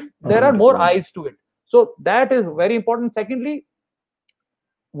if there are more eyes to it. So that is very important. Secondly,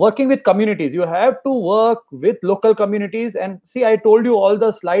 working with communities. You have to work with local communities. And see, I told you all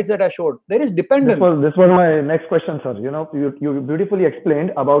the slides that I showed. There is dependence. This was my next question, sir. You beautifully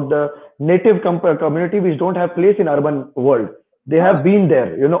explained about the native community which don't have place in urban world. They have been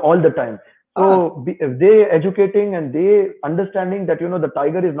there, all the time. So if they educating and they understanding that, the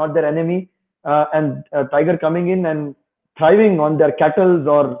tiger is not their enemy, and a tiger coming in and thriving on their cattle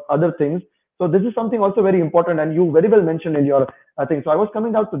or other things. So this is something also very important, and you very well mentioned in your thing. So I was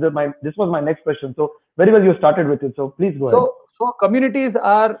coming out to this was my next question. So very well you started with it. So please go ahead. So communities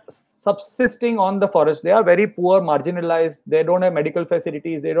are subsisting on the forest. They are very poor, marginalized. They don't have medical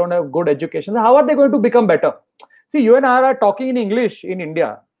facilities. They don't have good education. So how are they going to become better? See, you and I are talking in English in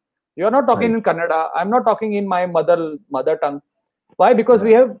India. You are not talking in Kannada. I'm not talking in my mother tongue. Why? Because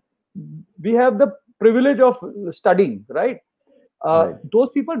we have the privilege of studying, right? Those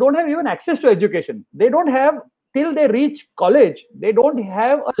people don't have even access to education. They don't have, till they reach college, they don't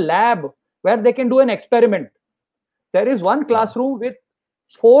have a lab where they can do an experiment. There is one classroom with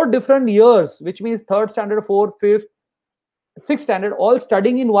 4 different years, which means 3rd standard, 4th, 5th, 6th standard, all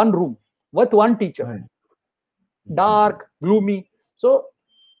studying in one room with one teacher. Dark, gloomy. So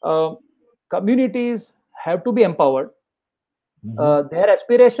communities have to be empowered. Their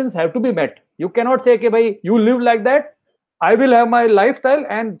aspirations have to be met. You cannot say, okay, bhai, you live like that, I will have my lifestyle,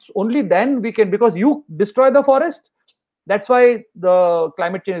 and only then we can, because you destroy the forest, that's why the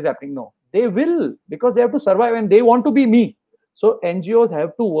climate change is happening. No, they will, because they have to survive and they want to be me. So NGOs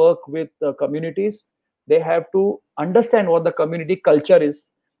have to work with the communities. They have to understand what the community culture is.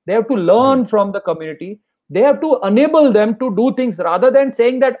 They have to learn from the community. They have to enable them to do things, rather than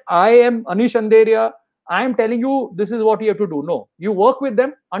saying that I am Anish Andheria, I am telling you this is what you have to do. No, you work with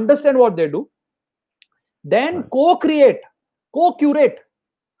them, understand what they do, then co-curate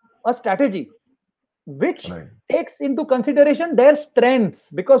a strategy which takes into consideration their strengths.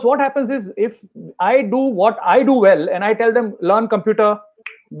 Because what happens is, if I do what I do well and I tell them learn computer,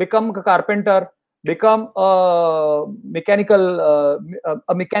 become a carpenter, become a mechanic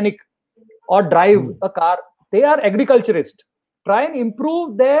or drive a car, they are agriculturists. Try and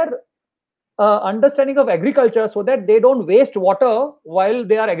improve their understanding of agriculture, so that they don't waste water while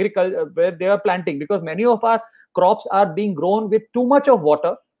they are planting, because many of our crops are being grown with too much of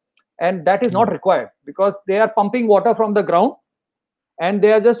water, and that is not required, because they are pumping water from the ground and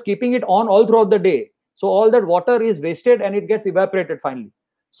they are just keeping it on all throughout the day. So all that water is wasted and it gets evaporated finally.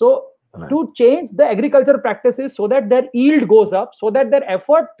 So to change the agriculture practices so that their yield goes up, so that their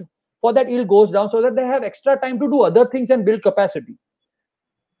effort for that yield goes down, so that they have extra time to do other things and build capacity,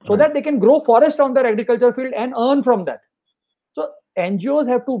 so that they can grow forest on their agriculture field and earn from that. So NGOs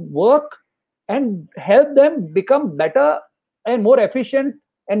have to work and help them become better and more efficient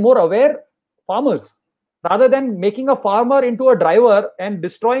and more aware farmers, rather than making a farmer into a driver and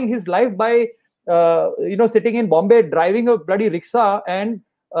destroying his life by sitting in Bombay driving a bloody rickshaw and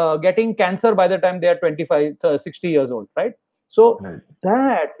getting cancer by the time they are 25 60 years old, right? So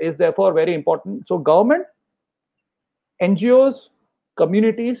that is therefore very important. So government, NGOs,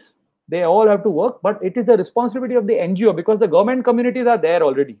 communities, they all have to work, but it is the responsibility of the NGO, because the government communities are there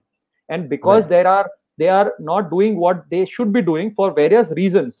already, and because they are not doing what they should be doing for various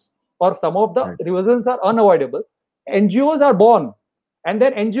reasons, or some of the reasons are unavoidable. NGOs are born, and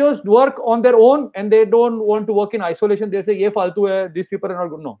then NGOs work on their own, and they don't want to work in isolation. They say, "Ye faltu hai, these people are not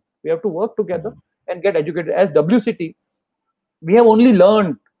good." No, we have to work together. and get educated. As WCT, we have only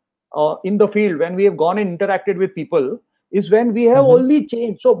learned in the field when we have gone and interacted with people, is when we have only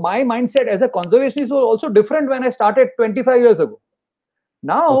changed. So my mindset as a conservationist was also different when I started 25 years ago.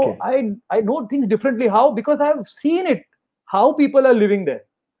 Now I know things differently. How? Because I have seen it, how people are living there.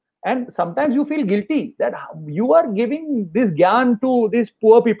 And sometimes you feel guilty that you are giving this gyan to these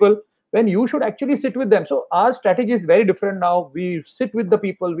poor people when you should actually sit with them. So our strategy is very different now. We sit with the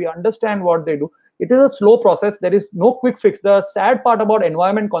people, we understand what they do. It is a slow process. There is no quick fix. The sad part about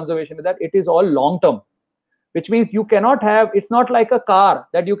environment conservation is that it is all long term, which means you cannot have, it's not like a car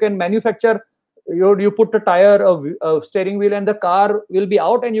that you can manufacture. You put a tire, a steering wheel, and the car will be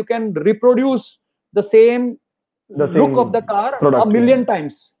out, and you can reproduce the same look of the car a million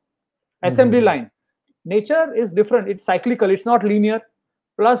times. Assembly line. Nature is different. It's cyclical. It's not linear.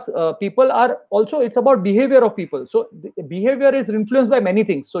 Plus, people are also, it's about behavior of people. So the behavior is influenced by many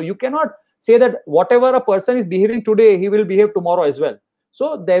things. So you cannot say that whatever a person is behaving today, he will behave tomorrow as well.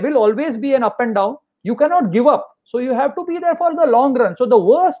 So there will always be an up and down. You cannot give up. So you have to be there for the long run. So the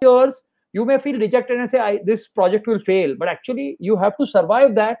worst years, you may feel dejected and say, this project will fail. But actually, you have to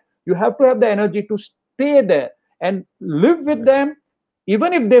survive that. You have to have the energy to stay there and live with them,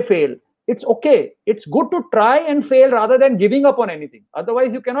 even if they fail. It's okay. It's good to try and fail rather than giving up on anything.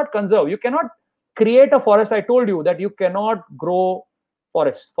 Otherwise, you cannot conserve. You cannot create a forest. I told you that you cannot grow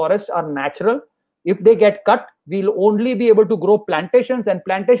forests. Forests are natural. If they get cut, we'll only be able to grow plantations, and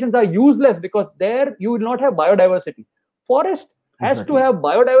plantations are useless because there you will not have biodiversity. Forest has to have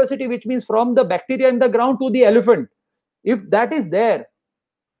biodiversity, which means from the bacteria in the ground to the elephant. If that is there,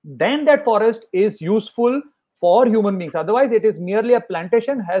 then that forest is useful for human beings. Otherwise, it is merely a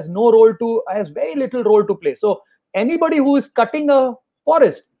plantation, has very little role to play. So anybody who is cutting a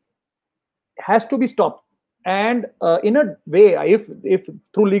forest has to be stopped. And in a way, if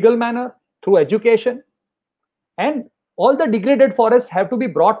through legal manner, through education, and all the degraded forests have to be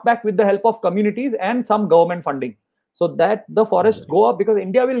brought back with the help of communities and some government funding, so that the forests go up, because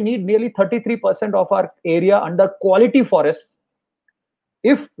India will need nearly 33% of our area under quality forests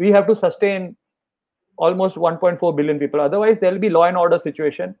if we have to sustain almost 1.4 billion people. Otherwise, there will be law and order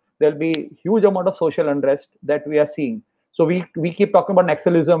situation. There will be huge amount of social unrest that we are seeing. So we keep talking about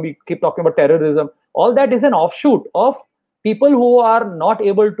Naxalism, we keep talking about terrorism. All that is an offshoot of people who are not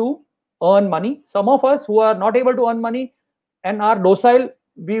able to earn money. Some of us who are not able to earn money and are docile,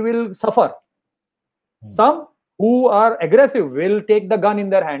 we will suffer. Some who are aggressive will take the gun in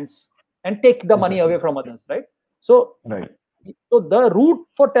their hands and take the money away from others, right? So the root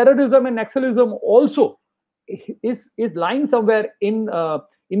for terrorism and Naxalism also is lying somewhere in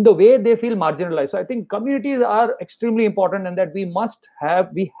the way they feel marginalized. So I think communities are extremely important, and that we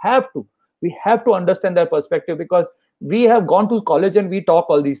have to understand their perspective, because we have gone to college and we talk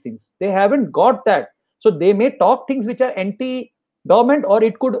all these things. They haven't got that. So they may talk things which are anti-government, or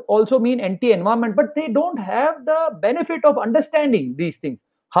it could also mean anti-environment, but they don't have the benefit of understanding these things.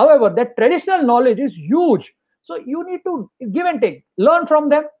 However, that traditional knowledge is huge. So you need to give and take, learn from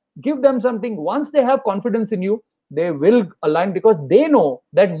them, give them something. Once they have confidence in you, they will align, because they know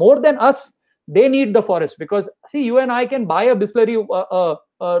that more than us, they need the forest. Because see, you and I can buy a Bisleri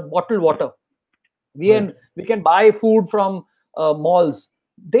bottled water. We can buy food from malls.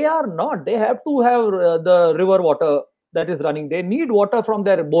 They are not. They have to have the river water that is running. They need water from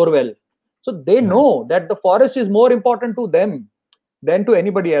their borewell. So they know that the forest is more important to them than to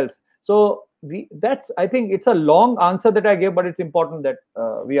anybody else. So I think it's a long answer that I gave, but it's important that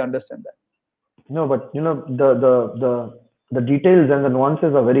we understand that. No, but the details and the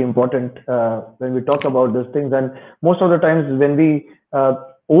nuances are very important when we talk about these things. And most of the times when we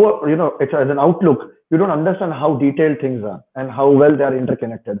it's as an outlook, you don't understand how detailed things are and how well they are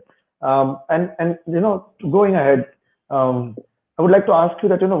interconnected. And going ahead, I would like to ask you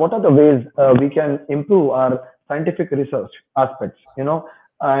that what are the ways we can improve our scientific research aspects.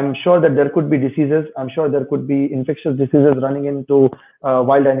 I'm sure that there could be diseases. I'm sure there could be infectious diseases running into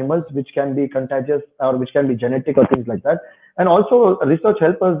wild animals, which can be contagious or which can be genetic or things like that. And also, research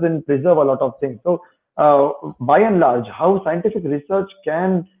helps us in preserve a lot of things. So, by and large, how scientific research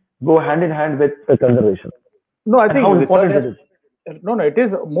can go hand in hand with conservation? No, I think how important it is. No, it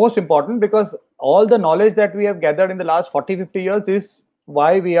is most important, because all the knowledge that we have gathered in the last 40, 50 years is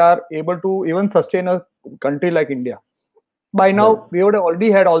why we are able to even sustain a country like India. By now, we would have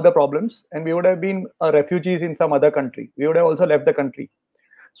already had all the problems, and we would have been refugees in some other country. We would have also left the country.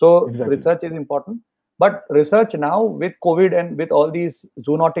 So research is important. But research now with COVID and with all these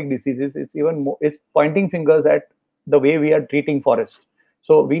zoonotic diseases, it's pointing fingers at the way we are treating forests.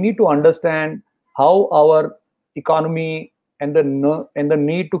 So we need to understand how our economy and the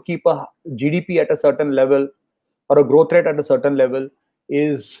need to keep a GDP at a certain level or a growth rate at a certain level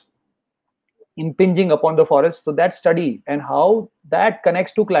is impinging upon the forest. So that study and how that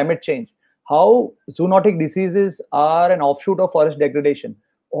connects to climate change, how zoonotic diseases are an offshoot of forest degradation,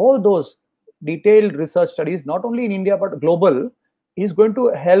 all those detailed research studies, not only in India but global, is going to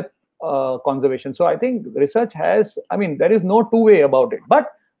help conservation. So I think research has, I mean, there is no two way about it. But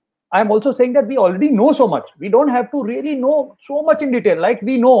I'm also saying that we already know so much. We don't have to really know so much in detail. Like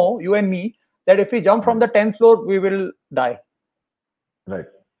we know, you and me, that if we jump from the 10th floor, we will die. Right.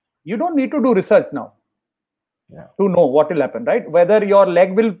 You don't need to do research now Yeah. to know what will happen, right? Whether your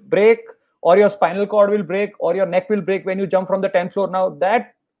leg will break or your spinal cord will break or your neck will break when you jump from the 10th floor. Now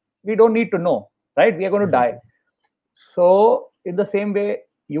that we don't need to know, right? We are going to die. So in the same way,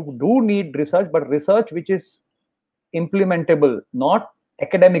 you do need research, but research which is implementable, not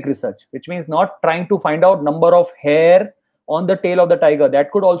academic research, which means not trying to find out number of hair on the tail of the tiger.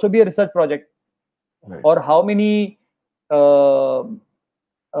 That could also be a research project. Right. Or how many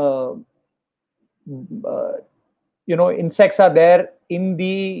insects are there in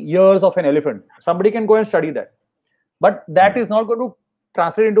the ears of an elephant. Somebody can go and study that, but that is not going to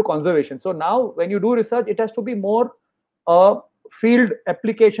translate into conservation. So now when you do research, it has to be more field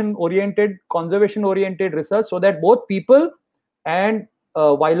application oriented, conservation oriented research, so that both people and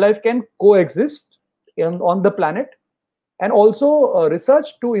wildlife can coexist on the planet. And also research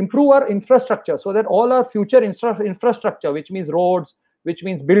to improve our infrastructure, so that all our future infrastructure, which means roads, which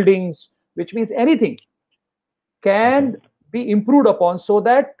means buildings, which means anything, can be improved upon, so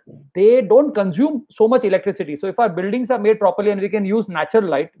that they don't consume so much electricity. So if our buildings are made properly and we can use natural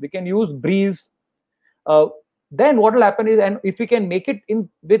light, we can use breeze, then what will happen is, and if we can make it in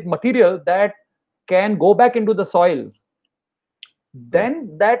with material that can go back into the soil,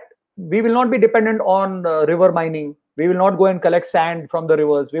 then that we will not be dependent on river mining. We will not go and collect sand from the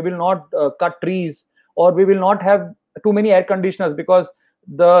rivers. We will not cut trees, or we will not have too many air conditioners, because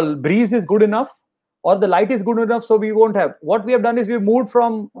the breeze is good enough or the light is good enough. So we won't have. What we have done is we moved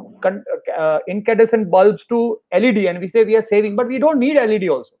from incandescent bulbs to LED, and we say we are saving, but we don't need LED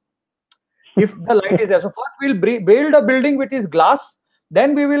also if the light is there. So first we'll build a building which is glass,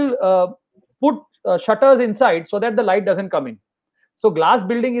 then we will put shutters inside so that the light doesn't come in. So glass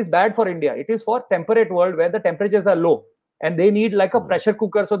building is bad for India. It is for temperate world where the temperatures are low and they need like a pressure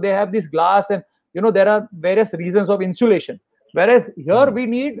cooker. So they have this glass, and there are various reasons of insulation. Whereas here we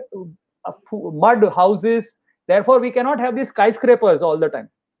need mud houses. Therefore, we cannot have these skyscrapers all the time.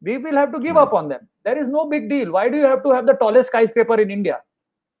 We will have to give up on them. There is no big deal. Why do you have to have the tallest skyscraper in India?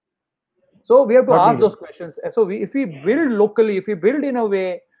 So we have to ask those questions. So if we build locally, if we build in a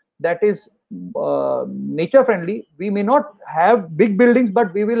way that is nature friendly, we may not have big buildings,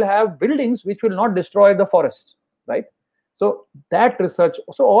 but we will have buildings which will not destroy the forest, right? So that research,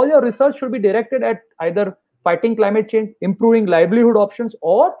 so all your research should be directed at either fighting climate change, improving livelihood options,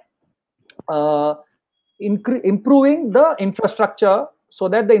 or improving the infrastructure, so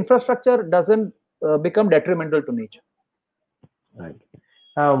that the infrastructure doesn't become detrimental to nature. Right.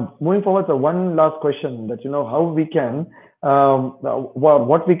 Moving forward, so one last question, that how we can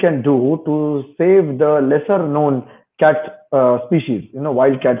what we can do to save the lesser known cat species,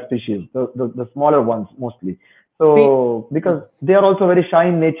 wild cat species, the smaller ones mostly. So because they are also very shy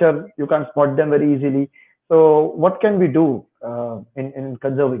in nature, you can't spot them very easily. So what can we do in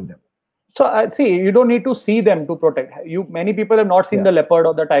conserving them? So see, you don't need to see them to protect. Many people have not seen the leopard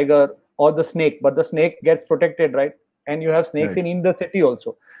or the tiger or the snake, but the snake gets protected, right? And you have snakes in the city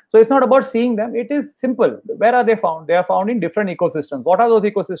also. So it's not about seeing them. It is simple. Where are they found? They are found in different ecosystems. What are those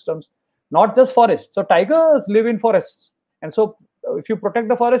ecosystems? Not just forests. So tigers live in forests. And so if you protect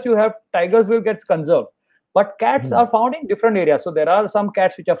the forest, you have tigers will get conserved. But cats are found in different areas. So there are some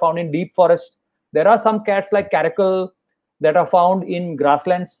cats which are found in deep forests. There are some cats like caracal that are found in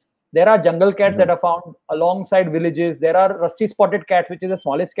grasslands. There are jungle cats that are found alongside villages. There are rusty spotted cats, which is the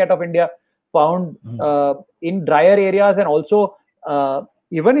smallest cat of India, found in drier areas and also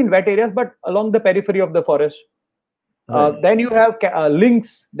even in wet areas, but along the periphery of the forest. Then you have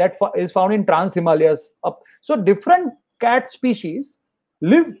lynx that is found in Trans Himalayas. So different cat species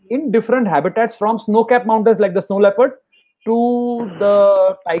live in different habitats, from snow-capped mountains like the snow leopard to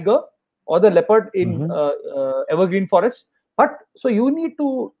the tiger or the leopard in evergreen forest. But so you need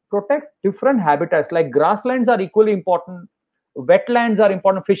to protect different habitats. Like grasslands are equally important. Wetlands are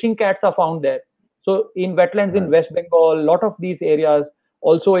important. Fishing cats are found there. So in wetlands in West Bengal, a lot of these areas,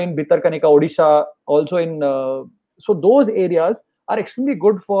 also in Bhitarkanika, Odisha, also in so those areas are extremely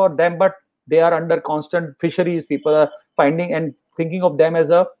good for them, but they are under constant fisheries. People are finding and thinking of them as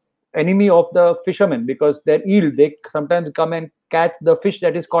a enemy of the fishermen, because their yield, they sometimes come and catch the fish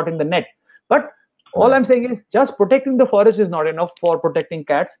that is caught in the net. But all I'm saying is, just protecting the forest is not enough for protecting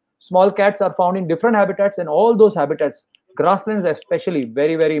cats. Small cats are found in different habitats, and all those habitats, grasslands especially,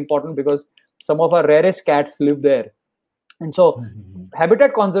 very, very important, because some of our rarest cats live there. And so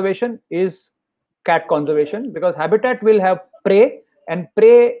habitat conservation is cat conservation, because habitat will have prey, and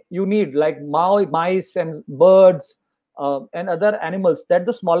prey you need like mice and birds and other animals that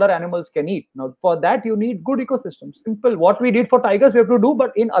the smaller animals can eat. Now for that you need good ecosystems. Simple. What we did for tigers we have to do,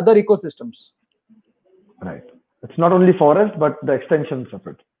 but in other ecosystems. Right. It's not only forest, but the extensions of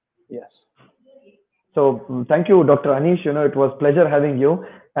it. Yes. So thank you, Dr. Anish. It was pleasure having you,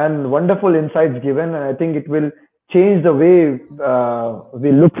 and wonderful insights given. And I think it will change the way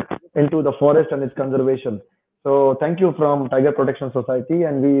we look into the forest and its conservation. So thank you from Tiger Protection Society,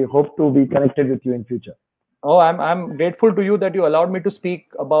 and we hope to be connected with you in future. Oh, I'm grateful to you that you allowed me to speak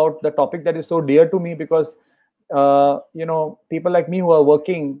about the topic that is so dear to me, because people like me who are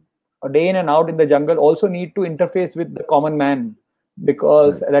working a day in and out in the jungle also need to interface with the common man,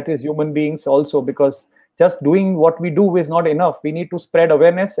 because that is human beings also, because just doing what we do is not enough. We need to spread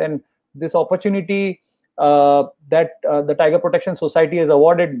awareness, and this opportunity that the Tiger Protection Society has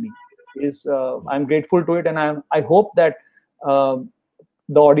awarded me is I'm grateful to it, and I hope that the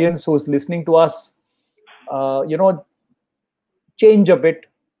audience who's listening to us change a bit.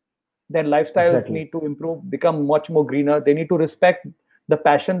 Their lifestyles need to improve, become much more greener. They need to respect the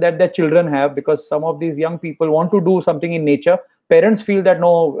passion that their children have, because some of these young people want to do something in nature. Parents feel that,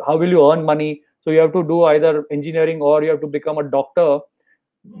 no, how will you earn money? So you have to do either engineering or you have to become a doctor.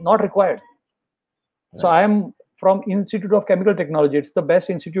 Not required. So I am from Institute of Chemical Technology. It's the best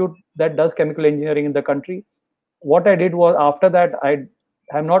institute that does chemical engineering in the country. What I did was, after that, I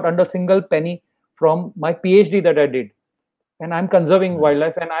have not earned a single penny from my PhD that I did. And I'm conserving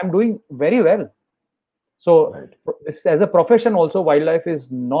wildlife, and I'm doing very well. So this, as a profession also, wildlife is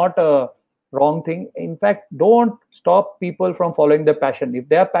not a wrong thing. In fact, don't stop people from following their passion. If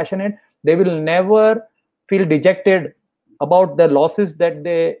they are passionate, they will never feel dejected about the losses that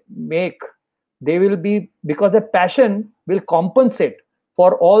they make. They will be, because their passion will compensate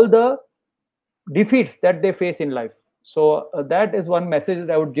for all the defeats that they face in life. So that is one message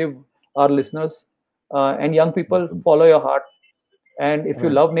that I would give our listeners. And young people, follow your heart. And if you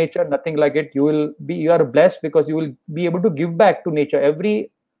love nature, nothing like it, you are blessed, because you will be able to give back to nature.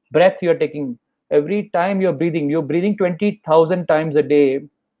 Every breath you're taking, every time you're breathing 20,000 times a day.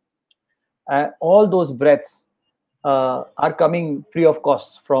 All those breaths are coming free of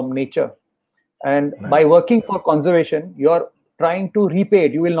cost from nature. And by working for conservation, you're trying to repay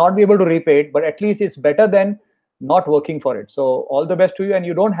it. You will not be able to repay it, but at least it's better than not working for it. So all the best to you. And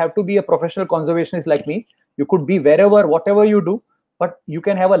you don't have to be a professional conservationist like me. You could be wherever, whatever you do, but you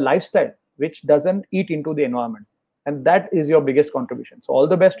can have a lifestyle which doesn't eat into the environment. And that is your biggest contribution. So all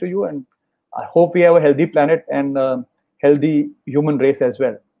the best to you. And I hope we have a healthy planet and a healthy human race as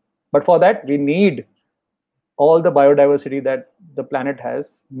well. But for that, we need all the biodiversity that the planet has.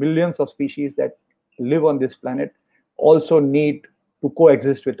 Millions of species that live on this planet also need to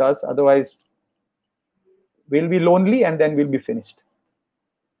coexist with us. Otherwise, we'll be lonely, and then we'll be finished.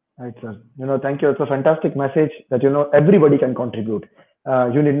 Right, sir. Thank you. It's a fantastic message that, everybody can contribute.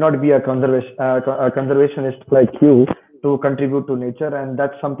 You need not be a conservationist like you to contribute to nature. And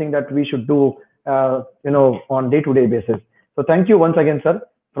that's something that we should do, on day-to-day basis. So thank you once again, sir,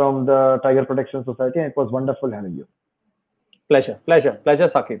 from the Tiger Protection Society. And it was wonderful having you. Pleasure,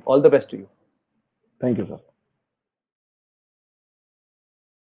 Saqib. All the best to you. Thank you, sir.